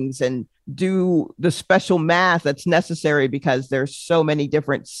eyeball things and do the special math that's necessary because there's so many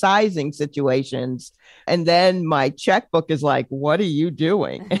different sizing situations. And then my checkbook is like, what are you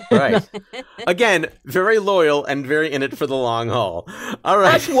doing? Right. Again, very loyal and very in it for the long haul. All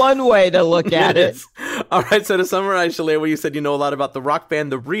right. That's one way to look at it. All right, so to summarize, Shalewa, you said you know a lot about the rock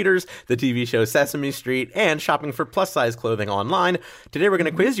band The Breeders, the TV show Sesame Street, and shopping for plus-size clothing online. Today we're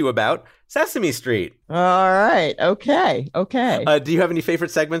going to quiz you about Sesame Street. All right. Okay. Do you have any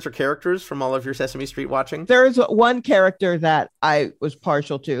favorite segments or characters from all of your Sesame Street watching? There's one character that I was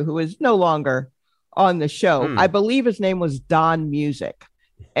partial to who is no longer on the show. I believe his name was Don Music.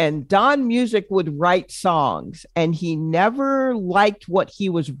 And Don Music would write songs, and he never liked what he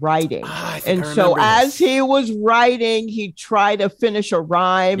was writing. And so as he was writing, he'd try to finish a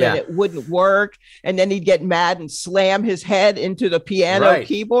rhyme and it wouldn't work. And then he'd get mad and slam his head into the piano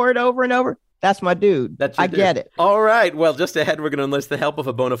keyboard over and over. That's my dude. I get it. All right. Well, just ahead, we're going to enlist the help of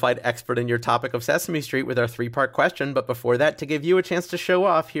a bona fide expert in your topic of Sesame Street with our 3-part question. But before that, to give you a chance to show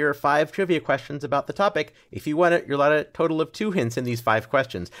off, here are 5 trivia questions about the topic. If you want it, you're allowed a total of 2 hints in these 5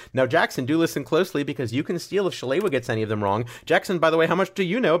 questions. Now, Jackson, do listen closely because you can steal if Shalewa gets any of them wrong. Jackson, by the way, how much do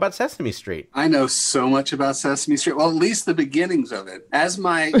you know about Sesame Street? I know so much about Sesame Street. Well, at least the beginnings of it. As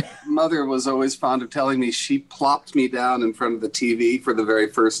my mother was always fond of telling me, she plopped me down in front of the TV for the very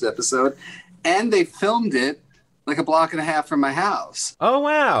first episode. And they filmed it like a block and a half from my house. Oh,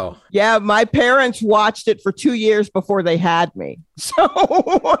 wow. Yeah, my parents watched it for 2 years before they had me. So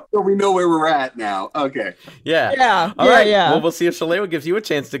we know where we're at now. Okay. Yeah. All right. Well, we'll see if Shalewa gives you a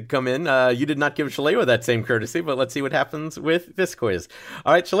chance to come in. You did not give Shalewa that same courtesy, but let's see what happens with this quiz.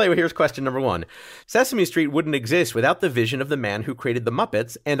 All right, Shalewa, here's question number 1. Sesame Street wouldn't exist without the vision of the man who created the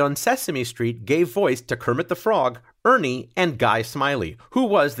Muppets and on Sesame Street gave voice to Kermit the Frog, Ernie, and Guy Smiley. Who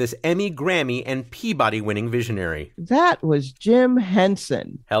was this Emmy, Grammy, and Peabody-winning visionary? That was Jim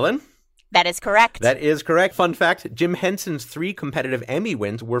Henson. Helen? That is correct. That is correct. Fun fact, Jim Henson's 3 competitive Emmy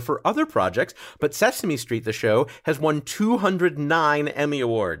wins were for other projects, but Sesame Street, the show, has won 209 Emmy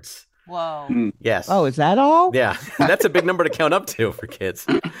Awards. Whoa. Yes. Oh, is that all? Yeah. That's a big number to count up to for kids.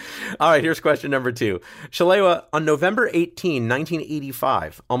 All right, here's question number 2. Shalewa, on November 18,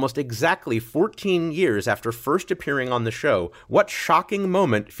 1985, almost exactly 14 years after first appearing on the show, what shocking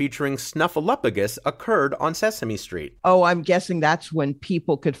moment featuring Snuffleupagus occurred on Sesame Street? Oh, I'm guessing that's when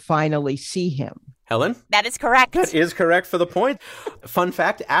people could finally see him. Helen? That is correct. That is correct for the point. Fun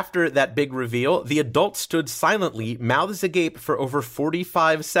fact, after that big reveal, the adults stood silently, mouths agape, for over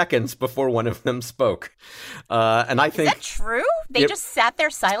 45 seconds before one of them spoke. And I think... Is that true? They just sat there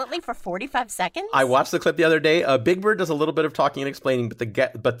silently for 45 seconds? I watched the clip the other day. Big Bird does a little bit of talking and explaining,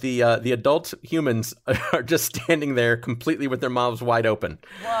 but the adult humans are just standing there completely with their mouths wide open.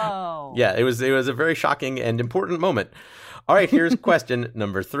 Whoa. Yeah, it was a very shocking and important moment. All right, here's question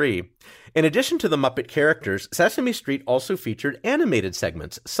number 3. In addition to the Muppet characters, Sesame Street also featured animated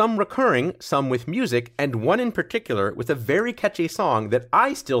segments, some recurring, some with music, and one in particular with a very catchy song that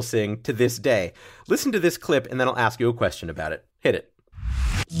I still sing to this day. Listen to this clip, and then I'll ask you a question about it. Hit it.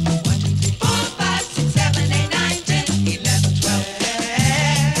 1, 2, 3, 4, 5, 6, 7, 8, 9, 10, 11, 12.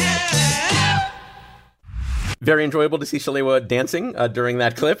 Very enjoyable to see Shalewa dancing during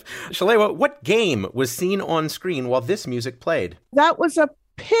that clip. Shalewa, what game was seen on screen while this music played? That was a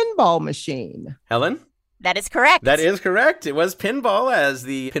pinball machine. Helen? That is correct. That is correct. It was pinball, as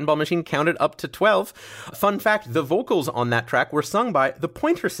the pinball machine counted up to 12. Fun fact, the vocals on that track were sung by the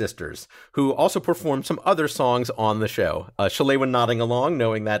Pointer Sisters, who also performed some other songs on the show. Shalewa nodding along,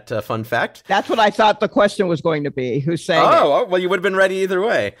 knowing that fun fact. That's what I thought the question was going to be. Who sang it? Oh, well, you would have been ready either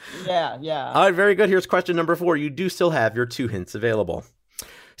way. Yeah. All right, very good. Here's question number 4. You do still have your 2 hints available.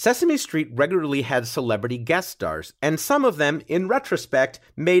 Sesame Street regularly had celebrity guest stars, and some of them, in retrospect,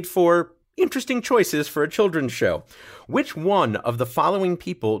 made for interesting choices for a children's show. Which one of the following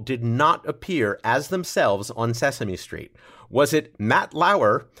people did not appear as themselves on Sesame Street? Was it Matt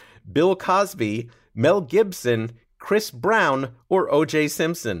Lauer, Bill Cosby, Mel Gibson, Chris Brown, or O.J.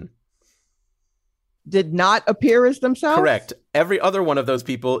 Simpson? Did not appear as themselves? Correct. Every other one of those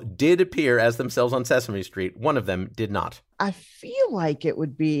people did appear as themselves on Sesame Street. One of them did not. I feel like it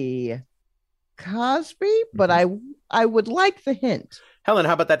would be Cosby, but I would like the hint. Helen,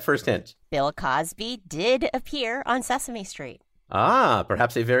 how about that first hint? Bill Cosby did appear on Sesame Street. Ah,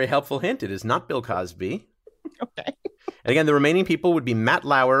 perhaps a very helpful hint. It is not Bill Cosby. Okay. And again, the remaining people would be Matt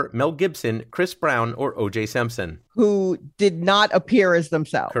Lauer, Mel Gibson, Chris Brown, or O.J. Simpson. Who did not appear as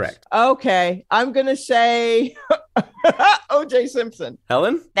themselves. Correct. Okay. I'm going to say O.J. Simpson.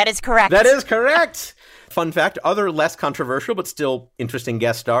 Helen? That is correct. That is correct. Fun fact, other less controversial but still interesting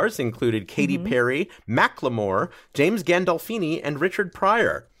guest stars included Katy Perry, Macklemore, James Gandolfini, and Richard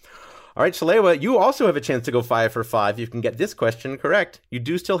Pryor. All right, Shalewa, you also have a chance to go 5 for 5. You can get this question correct. You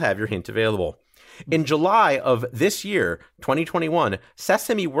do still have your hint available. In July of this year, 2021,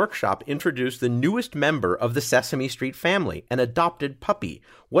 Sesame Workshop introduced the newest member of the Sesame Street family, an adopted puppy.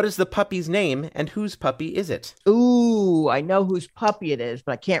 What is the puppy's name, and whose puppy is it? Ooh, I know whose puppy it is,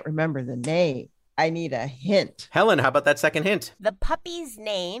 but I can't remember the name. I need a hint. Helen, how about that second hint? The puppy's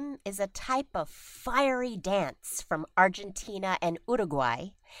name is a type of fiery dance from Argentina and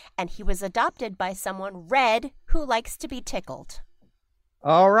Uruguay, and he was adopted by someone red who likes to be tickled.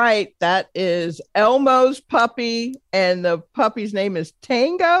 All right, that is Elmo's puppy, and the puppy's name is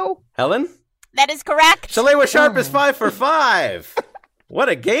Tango. Helen? That is correct. Shalewa Sharpe is 5 for 5. What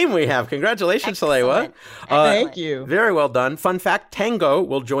a game we have. Congratulations, Shalewa. Thank you. Very well done. Fun fact, Tango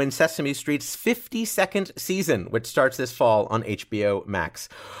will join Sesame Street's 52nd season, which starts this fall on HBO Max.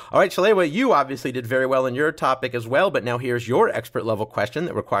 All right, Shalewa, you obviously did very well in your topic as well, but now here's your expert level question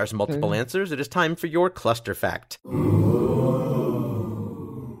that requires multiple answers. It is time for your cluster fact.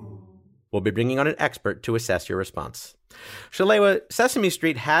 We'll be bringing on an expert to assess your response. Shalewa, Sesame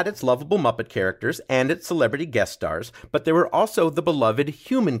Street had its lovable Muppet characters and its celebrity guest stars, but there were also the beloved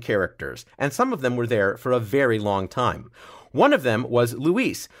human characters, and some of them were there for a very long time. One of them was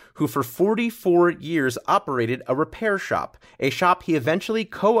Luis, who for 44 years operated a repair shop, a shop he eventually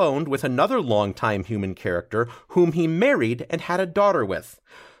co-owned with another longtime human character whom he married and had a daughter with.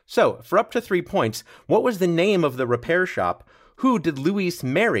 So, for up to 3 points, what was the name of the repair shop? Who did Luis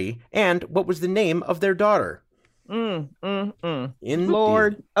marry, and what was the name of their daughter?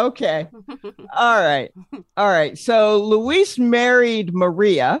 Lord. Okay. All right. So Luis married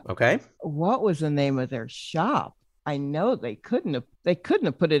Maria. Okay. What was the name of their shop? I know they couldn't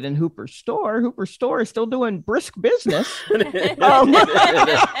have put it in Hooper's store. Hooper's store is still doing brisk business.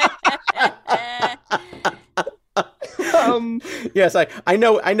 Yes, I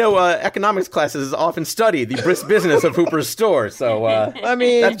know. Economics classes often study the brisk business of Hooper's store. So I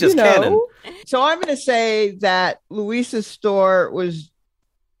mean, that's just canon. So I'm going to say that Luis's store was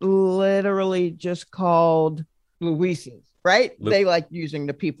literally just called Luis's, right? They like using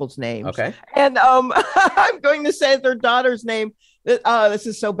the people's names. Okay. And I'm going to say their daughter's name. This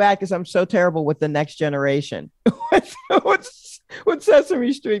is so bad because I'm so terrible with the next generation. With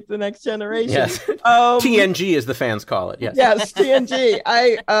Sesame Street, the next generation. Yes. TNG, as the fans call it. Yes. Yes, TNG.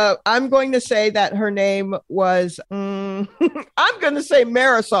 I'm going to say that her name was. I'm going to say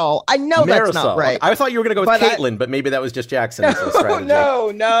Marisol. I know that's not right. I thought you were going to go with Caitlin, but maybe that was just Jackson's strategy.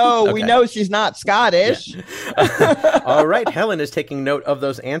 No. Okay. We know she's not Scottish. Yeah. All right, Helen is taking note of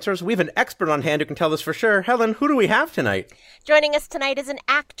those answers. We have an expert on hand who can tell us for sure. Helen, who do we have tonight? Joining us tonight is an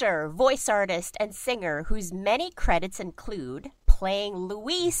actor, voice artist, and singer whose many credits include playing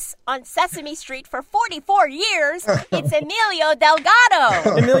Luis on Sesame Street for 44 years. It's Emilio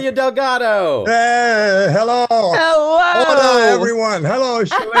Delgado. Emilio Delgado. Hey, hello. Hola, everyone. Hello,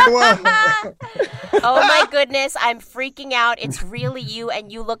 Shalewa. Oh, my goodness. I'm freaking out. It's really you,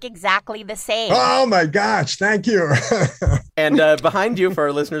 and you look exactly the same. Oh, my gosh. Thank you. And behind you, for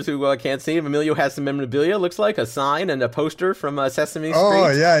our listeners who can't see him, Emilio has some memorabilia, looks like a sign and a poster from Sesame Street. Oh,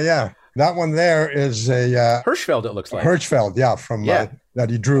 yeah. That one there is a Hirschfeld, it looks like. Hirschfeld, from that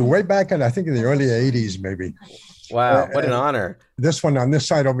he drew way back in, I think, in the early 80s, maybe. Wow, what an honor. This one on this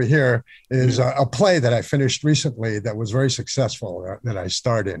side over here is a play that I finished recently that was very successful, that I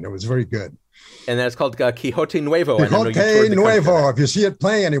starred in. It was very good. And that's called Quixote Nuevo. Quixote Nuevo. If you see it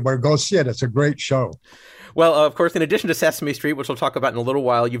playing anywhere, go see it. It's a great show. Well, of course, in addition to Sesame Street, which we'll talk about in a little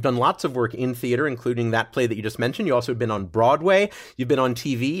while, you've done lots of work in theater, including that play that you just mentioned. You also have been on Broadway. You've been on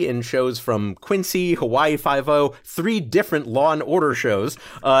TV in shows from Quincy, Hawaii Five-0, 3 different Law and Order shows.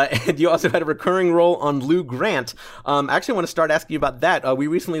 And you also had a recurring role on Lou Grant. I actually want to start asking you about that. We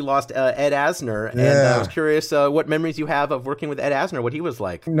recently lost Ed Asner, and I was curious what memories you have of working with Ed Asner, what he was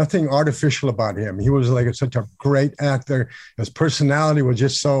like. Nothing artificial about him. He was like such a great actor. His personality was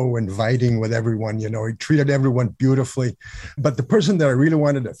just so inviting with everyone. He treated everyone beautifully. But the person that I really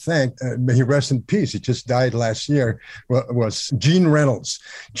wanted to thank, may he rest in peace, he just died last year, was Gene Reynolds.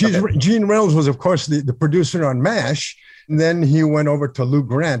 Gene Reynolds was, of course, the producer on MASH. And then he went over to Lou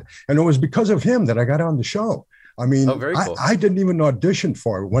Grant. And it was because of him that I got on the show. I mean, very cool. I didn't even audition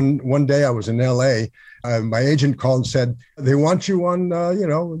for it. One day I was in LA. My agent called and said, they want you on,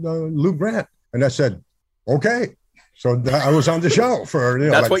 Lou Grant. And I said, okay. So I was on the show for,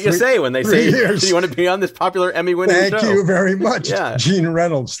 That's what you say when they say, do you want to be on this popular Emmy-winning show? Thank you very much, Gene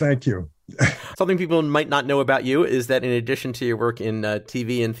Reynolds. Thank you. Something people might not know about you is that in addition to your work in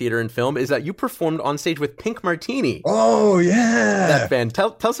TV and theater and film, is that you performed on stage with Pink Martini. Oh, yeah. That band.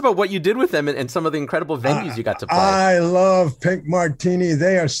 Tell us about what you did with them and some of the incredible venues you got to play. I love Pink Martini.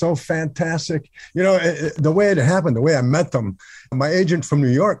 They are so fantastic. You know, the way it happened, the way I met them, my agent from New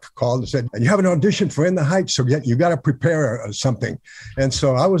York called and said, you have an audition for In the Heights, so you got to prepare something. And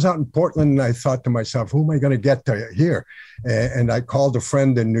so I was out in Portland, and I thought to myself, who am I going to get here? And I called a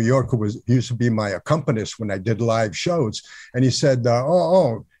friend in New York who used to be my accompanist when I did live shows. And he said,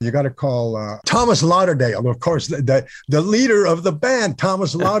 you got to call Thomas Lauderdale, of course, the leader of the band,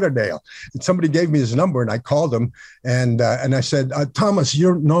 Thomas Lauderdale. And somebody gave me his number, and I called him. And I said, Thomas, you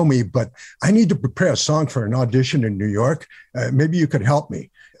don't know me, but I need to prepare a song for an audition in New York. Maybe you could help me.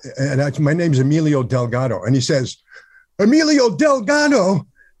 And my name's Emilio Delgado. And he says, Emilio Delgado?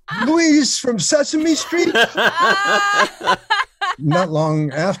 Luis from Sesame Street? Not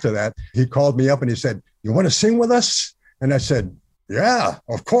long after that, he called me up and he said, you want to sing with us? And I said, yeah,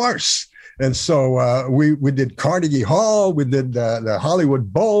 of course. And so we did Carnegie Hall. We did the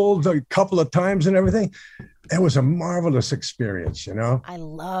Hollywood Bowl a couple of times and everything. It was a marvelous experience, you know? I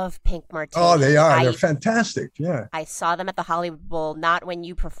love Pink Martini. Oh, they are. They're fantastic. Yeah. I saw them at the Hollywood Bowl, not when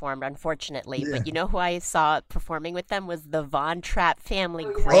you performed, unfortunately. Yeah. But you know who I saw performing with them was the Von Trapp family.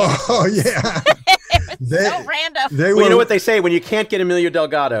 Oh, yeah. So random. You know what they say, when you can't get Emilio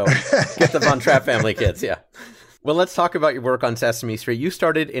Delgado, get the Von Trapp family kids, yeah. Well, let's talk about your work on Sesame Street. You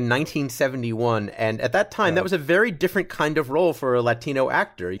started in 1971, and at that time, that was a very different kind of role for a Latino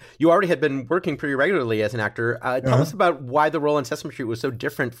actor. You already had been working pretty regularly as an actor. Tell us about why the role on Sesame Street was so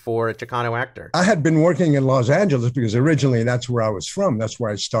different for a Chicano actor. I had been working in Los Angeles because originally that's where I was from. That's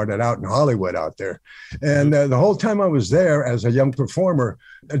where I started out in Hollywood out there. And the whole time I was there as a young performer,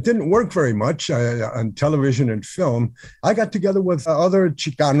 it didn't work very much on television and film. I got together with other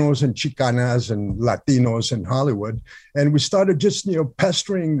Chicanos and Chicanas and Latinos in Hollywood, and we started just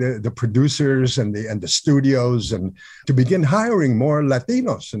pestering the producers and the studios, and to begin hiring more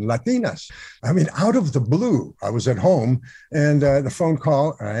Latinos and Latinas. I mean, out of the blue, I was at home, and the phone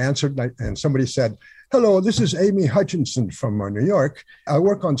call, I answered, and somebody said, "Hello, this is Amy Hutchinson from New York. I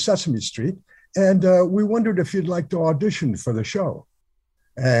work on Sesame Street, and we wondered if you'd like to audition for the show."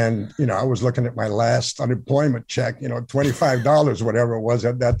 And, I was looking at my last unemployment check, $25, whatever it was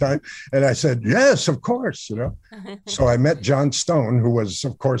at that time. And I said, yes, of course, So I met John Stone, who was,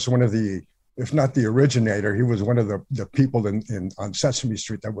 of course, one of the, if not the originator, he was one of the people on Sesame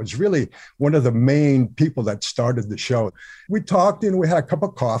Street that was really one of the main people that started the show. We talked and we had a cup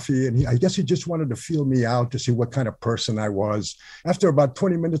of coffee, and I guess he just wanted to feel me out to see what kind of person I was. After about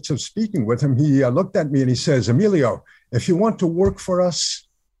 20 minutes of speaking with him, he looked at me and he says, "Emilio, if you want to work for us,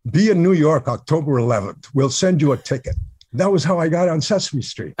 be in New York October 11th. We'll send you a ticket." That was how I got on Sesame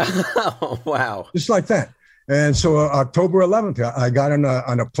Street. Oh, wow. Just like that. And so October 11th, I got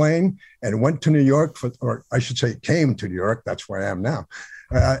on a plane and went to New York, or I should say came to New York. That's where I am now,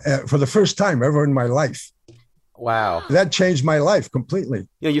 for the first time ever in my life. Wow. That changed my life completely.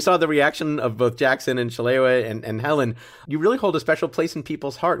 You saw the reaction of both Jackson and Shalewa and Helen. You really hold a special place in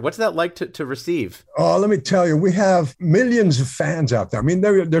people's heart. What's that like to receive? Oh, let me tell you, we have millions of fans out there. I mean,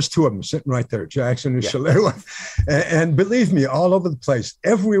 there's two of them sitting right there, Jackson and Shalewa. And believe me, all over the place,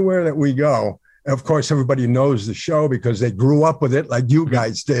 everywhere that we go, of course, everybody knows the show because they grew up with it like you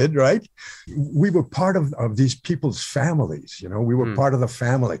guys did, right? We were part of these people's families, we were part of the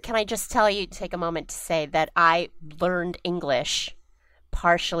family. Can I just take a moment to say that I learned English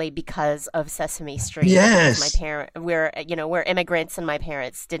partially because of Sesame Street. Yes. We're immigrants, and my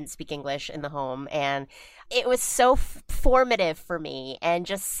parents didn't speak English in the home, and it was so formative for me. And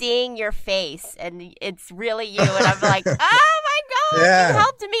just seeing your face, and it's really you, and I'm like, oh my God, you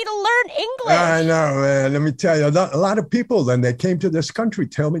helped me to learn English. I know, man. Let me tell you, a lot of people, then they came to this country,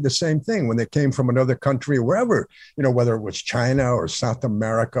 tell me the same thing when they came from another country, wherever, whether it was China or South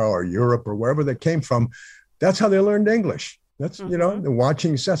America or Europe or wherever they came from. That's how they learned English. That's,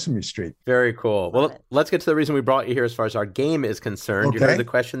 watching Sesame Street. Very cool. Well, let's get to the reason we brought you here as far as our game is concerned. Okay. You heard the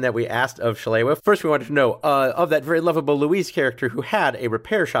question that we asked of Shalewa. First, we wanted to know, of that very lovable Louise character who had a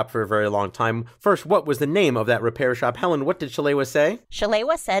repair shop for a very long time. First, what was the name of that repair shop? Helen, what did Shalewa say?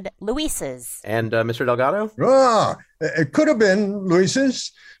 Shalewa said Luis's. And Mr. Delgado? It could have been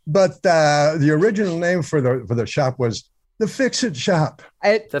Luis's, but the original name for the shop was the Fix-It Shop.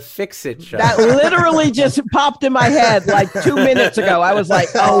 The Fix-It Shop. That literally just popped in my head like 2 minutes ago. I was like,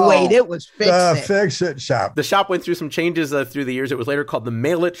 oh, wait, it was The Fix-It. Fix-It Shop. The shop went through some changes through the years. It was later called the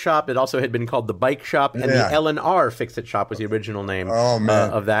Mail It Shop. It also had been called the Bike Shop, and the L&R Fix-It Shop was the original name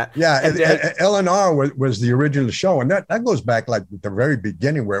of that. Yeah, and L&R was the original show, and that goes back like the very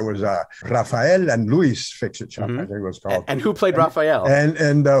beginning, where it was Rafael and Luis Fix-It Shop, I think it was called. And who played Rafael?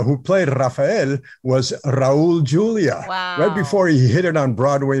 And who played Rafael was Raul Julia. Wow. Right before he hit it on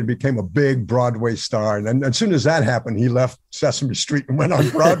Broadway and became a big Broadway star. And then as soon as that happened, he left Sesame Street and went on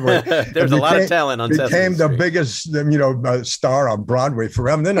Broadway. There's a lot of talent on Sesame Street. Became the biggest, star on Broadway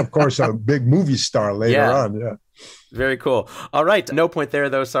forever. And then, of course, a big movie star later on. Yeah. Very cool. All right. No point there,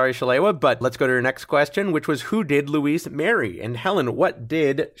 though. Sorry, Shalewa. But let's go to our next question, which was, who did Luis marry? And Helen, what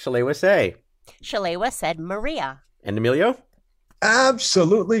did Shalewa say? Shalewa said Maria. And Emilio?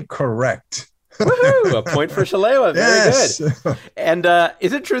 Absolutely correct. Woohoo! A point for Shalewa. Very good. And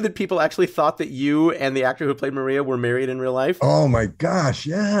is it true that people actually thought that you and the actor who played Maria were married in real life? Oh, my gosh.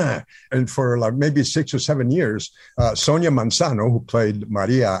 Yeah. And for like maybe 6 or 7 years, Sonia Manzano, who played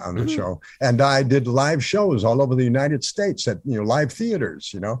Maria on the show, and I did live shows all over the United States at, live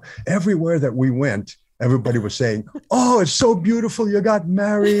theaters, everywhere that we went. Everybody was saying, oh, it's so beautiful. You got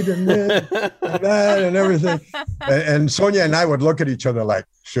married and this and that and everything. And Sonia and I would look at each other like,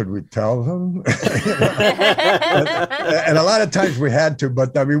 should we tell them? And a lot of times we had to,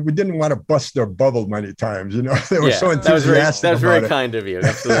 but I mean, we didn't want to bust their bubble many times. They were so enthusiastic. That was very kind of you.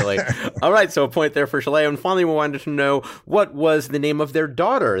 Absolutely. All right. So a point there for Shalewa. And finally, we wanted to know, what was the name of their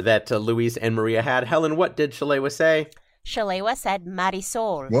daughter that Luis and Maria had? Helen, what did Shalewa say? Shalewa said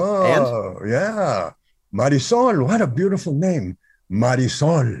Marisol. Whoa, yeah. Marisol, what a beautiful name.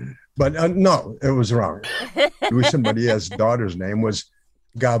 Marisol. But no, it was wrong. Luis and Maria's daughter's name was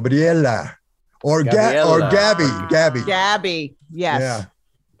Gabriela. Or Gabby. Gabby, yes.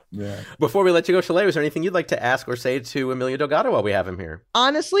 Yeah. Before we let you go, Shalewa, is there anything you'd like to ask or say to Emilio Delgado while we have him here?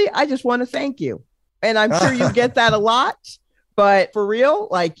 Honestly, I just want to thank you. And I'm sure you get that a lot. But for real,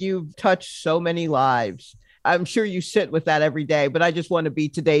 you've touched so many lives. I'm sure you sit with that every day. But I just want to be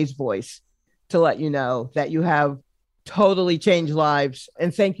today's voice to let you know that you have totally changed lives,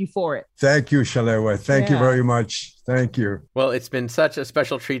 and thank you for it. Thank you, Shalewa. Thank you very much. Thank you. Well, it's been such a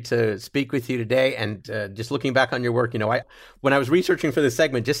special treat to speak with you today, and just looking back on your work, when I was researching for this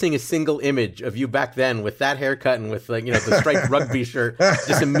segment, just seeing a single image of you back then with that haircut and with the striped rugby shirt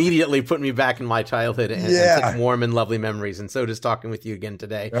just immediately put me back in my childhood and such warm and lovely memories. And so does talking with you again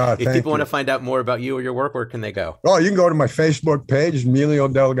today. If people want to find out more about you or your work, where can they go? Oh, you can go to my Facebook page, Emilio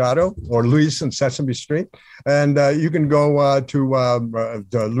Delgado, or Luis on Sesame Street. And you can go to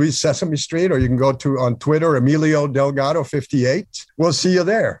Luis Sesame Street, or you can go on Twitter, Emilio Delgado 58. We'll see you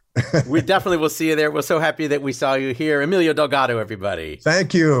there. We definitely will see you there. We're so happy that we saw you here. Emilio Delgado, everybody.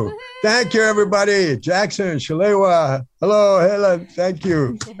 Thank you. Thank you, everybody. Jackson, Shalewa. Hello, Helen. Thank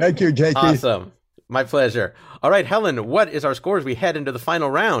you. Thank you, JT. Awesome. My pleasure. All right, Helen, what is our score as we head into the final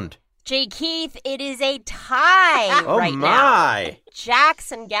round? J. Keith, it is a tie right my. now.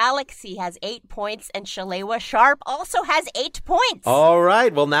 Jackson Galaxy has 8 points, and Shalewa Sharpe also has 8 points. All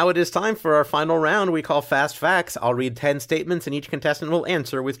right. Well, now it is time for our final round we call Fast Facts. I'll read 10 statements, and each contestant will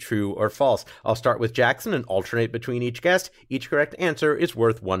answer with true or false. I'll start with Jackson and alternate between each guest. Each correct answer is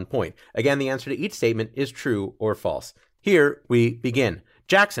worth 1 point. Again, the answer to each statement is true or false. Here we begin.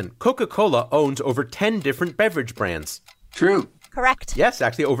 Jackson, Coca-Cola owns over 10 different beverage brands. True. Correct. Yes,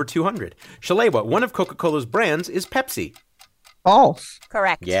 actually over 200. Shalewa, one of Coca-Cola's brands is Pepsi. False.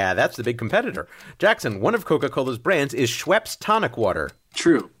 Correct. Yeah, that's the big competitor. Jackson, one of Coca-Cola's brands is Schweppes tonic water.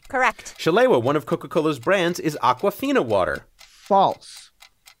 True. Correct. Shalewa, one of Coca-Cola's brands is Aquafina water. False.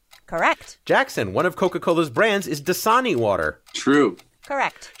 Correct. Jackson, one of Coca-Cola's brands is Dasani water. True.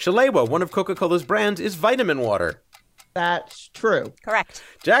 Correct. Shalewa, one of Coca-Cola's brands is vitamin water. That's true. Correct.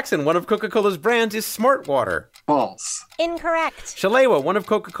 Jackson, one of Coca-Cola's brands is Smart water. False. Incorrect. Shalewa, one of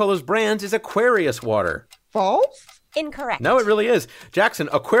Coca-Cola's brands is Aquarius water. False. Incorrect. No, it really is. Jackson,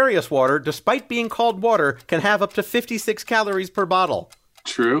 Aquarius water, despite being called water, can have up to 56 calories per bottle.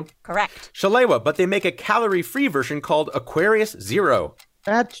 True. Correct. Shalewa, but they make a calorie-free version called Aquarius Zero.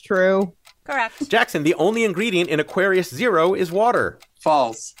 That's true. Correct. Jackson, the only ingredient in Aquarius Zero is water.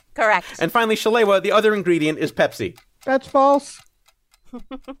 False. Correct. And finally, Shalewa, the other ingredient is Pepsi. That's false.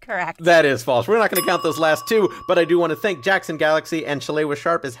 Correct. That is false. We're not going to count those last two, but I do want to thank Jackson Galaxy and Shalewa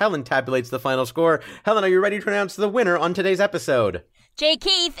Sharpe as Helen tabulates the final score. Helen, are you ready to announce the winner on today's episode? J.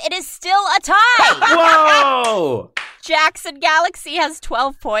 Keith, it is still a tie. Whoa! Jackson Galaxy has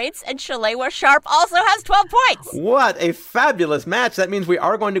 12 points, and Shalewa Sharpe also has 12 points. What a fabulous match. That means we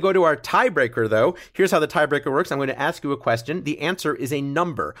are going to go to our tiebreaker, though. Here's how the tiebreaker works. I'm going to ask you a question. The answer is a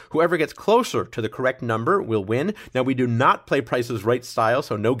number. Whoever gets closer to the correct number will win. Now, we do not play Price is Right style,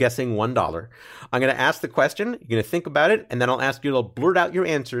 so no guessing $1. I'm going to ask the question. You're going to think about it, and then I'll ask you to blurt out your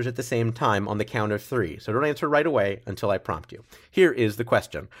answers at the same time on the count of 3. So don't answer right away until I prompt you. Here is the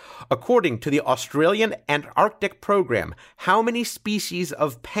question. According to the Australian Antarctic Program, how many species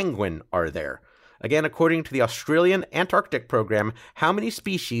of penguin are there? Again, according to the Australian Antarctic Program, how many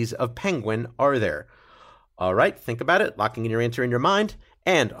species of penguin are there? All right, think about it, locking in your answer in your mind.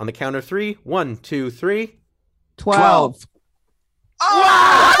 And on the count of 3, 1, 2, 3. 12.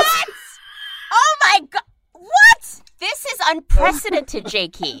 What? Oh my God. What? This is unprecedented,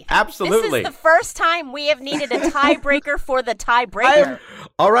 J.K. Absolutely. This is the first time we have needed a tiebreaker for the tiebreaker.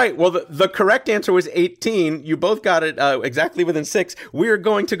 All right. Well, the correct answer was 18. You both got it exactly within 6. We are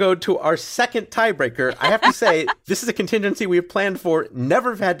going to go to our second tiebreaker. I have to say, this is a contingency we have planned for,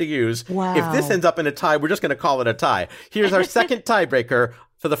 never have had to use. Wow. If this ends up in a tie, we're just going to call it a tie. Here's our second tiebreaker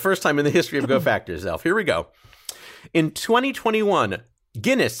for the first time in the history of Go Fact Yourself. Here we go. In 2021,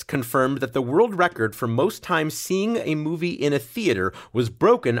 Guinness confirmed that the world record for most times seeing a movie in a theater was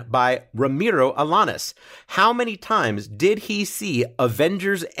broken by Ramiro Alanis. How many times did he see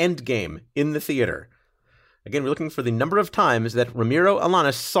Avengers Endgame in the theater? Again, we're looking for the number of times that Ramiro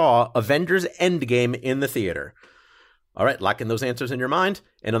Alanis saw Avengers Endgame in the theater. All right, lock in those answers in your mind.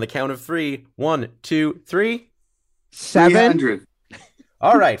 And on the count of 3, 1, 2, 3. 7. 300.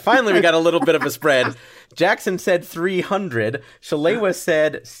 All right, finally we got a little bit of a spread. Jackson said 300. Shalewa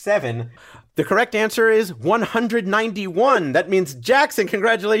said 7. The correct answer is 191. That means, Jackson,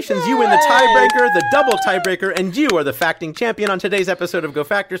 congratulations. You win the tiebreaker, the double tiebreaker, and you are the facting champion on today's episode of Go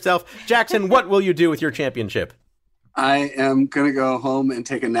Fact Yourself. Jackson, what will you do with your championship? I am going to go home and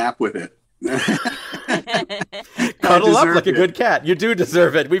take a nap with it. Cuddle up like a good cat. You do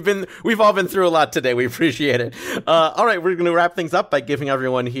deserve it. We've all been through a lot today. We appreciate it. All right, we're going to wrap things up by giving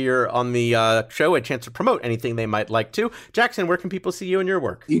everyone here on the show a chance to promote anything they might like to. Jackson, where can people see you and your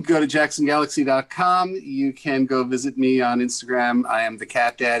work? You can go to jacksongalaxy.com. You can go visit me on Instagram. I am the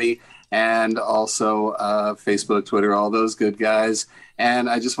Cat Daddy, and also Facebook, Twitter, all those good guys. And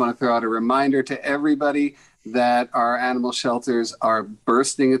I just want to throw out a reminder to everybody that our animal shelters are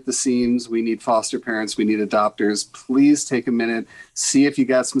bursting at the seams. We need foster parents. We need adopters. Please take a minute, see if you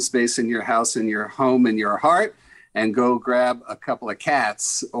got some space in your house, in your home, in your heart, and go grab a couple of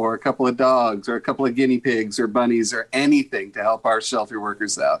cats or a couple of dogs or a couple of guinea pigs or bunnies or anything to help our shelter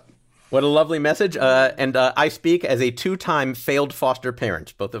workers out. What a lovely message. And I speak as a 2-time failed foster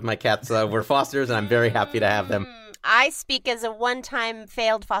parent. Both of my cats were fosters, and I'm very happy to have them. I speak as a 1-time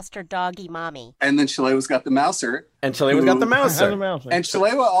failed foster doggy mommy. And then Shalewa's got the mouser. And Shalewa's got the mouser. And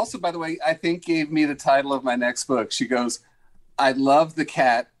Shalewa also, by the way, I think gave me the title of my next book. She goes, I love the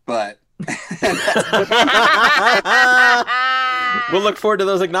cat, but... We'll look forward to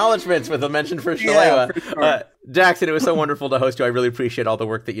those acknowledgments with a mention for Shalewa. Yeah, for sure. Jackson, it was so wonderful to host you. I really appreciate all the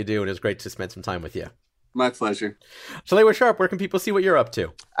work that you do, and it was great to spend some time with you. My pleasure. Shalewa Sharpe, where can people see what you're up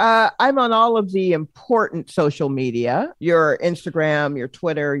to? I'm on all of the important social media, your Instagram, your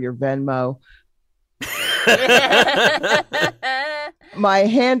Twitter, your Venmo. My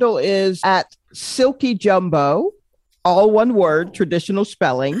handle is at Silky Jumbo, all one word, traditional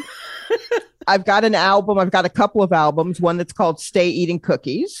spelling. I've got an album. I've got a couple of albums, one that's called Stay Eating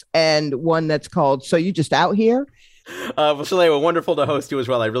Cookies and one that's called So You Just Out Here? Well, Shalewa, wonderful to host you as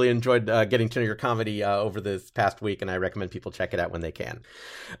well. I really enjoyed getting to know your comedy over this past week, and I recommend people check it out when they can.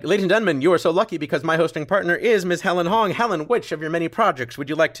 Ladies and gentlemen, you are so lucky because my hosting partner is Ms. Helen Hong. Helen, which of your many projects would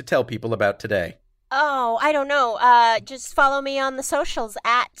you like to tell people about today? Oh, I don't know. Just follow me on the socials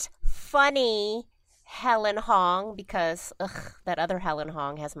at Funny Helen Hong, because that other Helen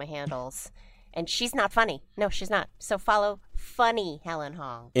Hong has my handles. And she's not funny. No, she's not. So follow Funny Helen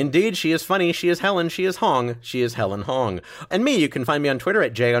Hong. Indeed, she is funny. She is Helen. She is Hong. She is Helen Hong. And me, you can find me on Twitter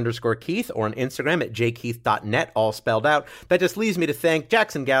at J_Keith or on Instagram at jkeith.net, all spelled out. That just leaves me to thank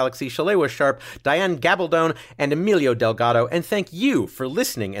Jackson Galaxy, Shalewa Sharpe, Diane Gabaldon, and Emilio Delgado. And thank you for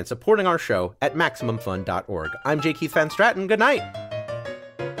listening and supporting our show at MaximumFun.org. I'm J. Keith Van Stratton. Good night.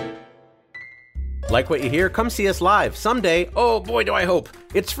 Like what you hear? Come see us live someday. Oh boy, do I hope.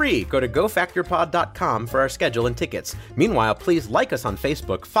 It's free. Go to gofactorpod.com for our schedule and tickets. Meanwhile, please like us on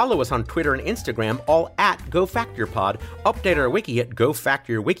Facebook, follow us on Twitter and Instagram, all at GoFactorPod, update our wiki at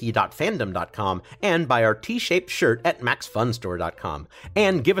gofactorwiki.fandom.com, and buy our T-shaped shirt at maxfunstore.com.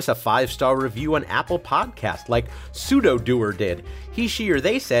 And give us a 5-star review on Apple Podcast like Pseudo Doer did. He, she, or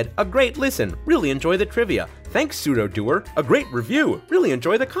they said, a great listen. Really enjoy the trivia. Thanks, Pseudo Doer. A great review. Really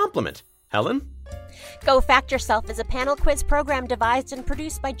enjoy the compliment. Helen? Go Fact Yourself is a panel quiz program devised and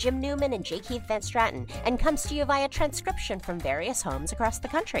produced by Jim Newman and J. Keith Van Stratton and comes to you via transcription from various homes across the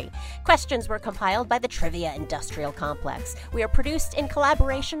country. Questions were compiled by the Trivia Industrial Complex. We are produced in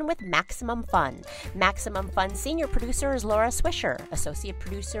collaboration with Maximum Fun. Maximum Fun senior producer is Laura Swisher. Associate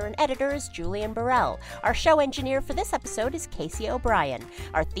producer and editor is Julian Burrell. Our show engineer for this episode is Casey O'Brien.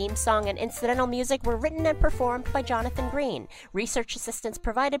 Our theme song and incidental music were written and performed by Jonathan Green. Research assistance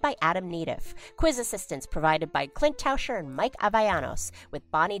provided by Adam Neediff. Quiz assistance provided by Clint Tauscher and Mike Avallanos, with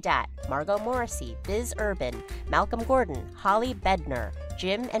Bonnie Datt, Margot Morrissey, Biz Urban, Malcolm Gordon, Holly Bedner,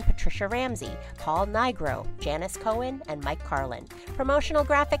 Jim and Patricia Ramsey, Paul Nigro, Janice Cohen, and Mike Carlin. Promotional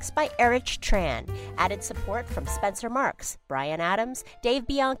graphics by Erich Tran. Added support from Spencer Marks, Brian Adams, Dave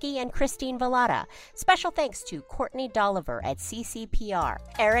Bianchi, and Christine Vallata. Special thanks to Courtney Dolliver at CCPR,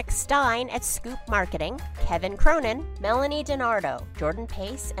 Eric Stein at Scoop Marketing, Kevin Cronin, Melanie DiNardo, Jordan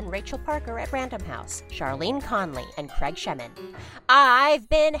Pace, and Rachel Parker at Random House, Charlene Conley, and Craig Shemin. I've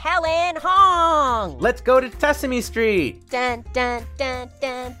been Helen Hong! Let's go to Sesame Street! Dun, dun, dun,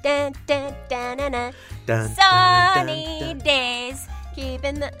 dun, dun, dun, dun, dun, dun. Dun, Sunny dun, dun, dun. days,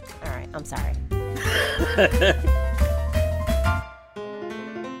 keeping the... All right, I'm sorry.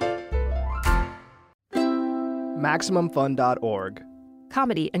 MaximumFun.org.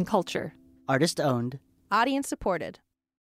 Comedy and culture. Artist owned. Audience supported.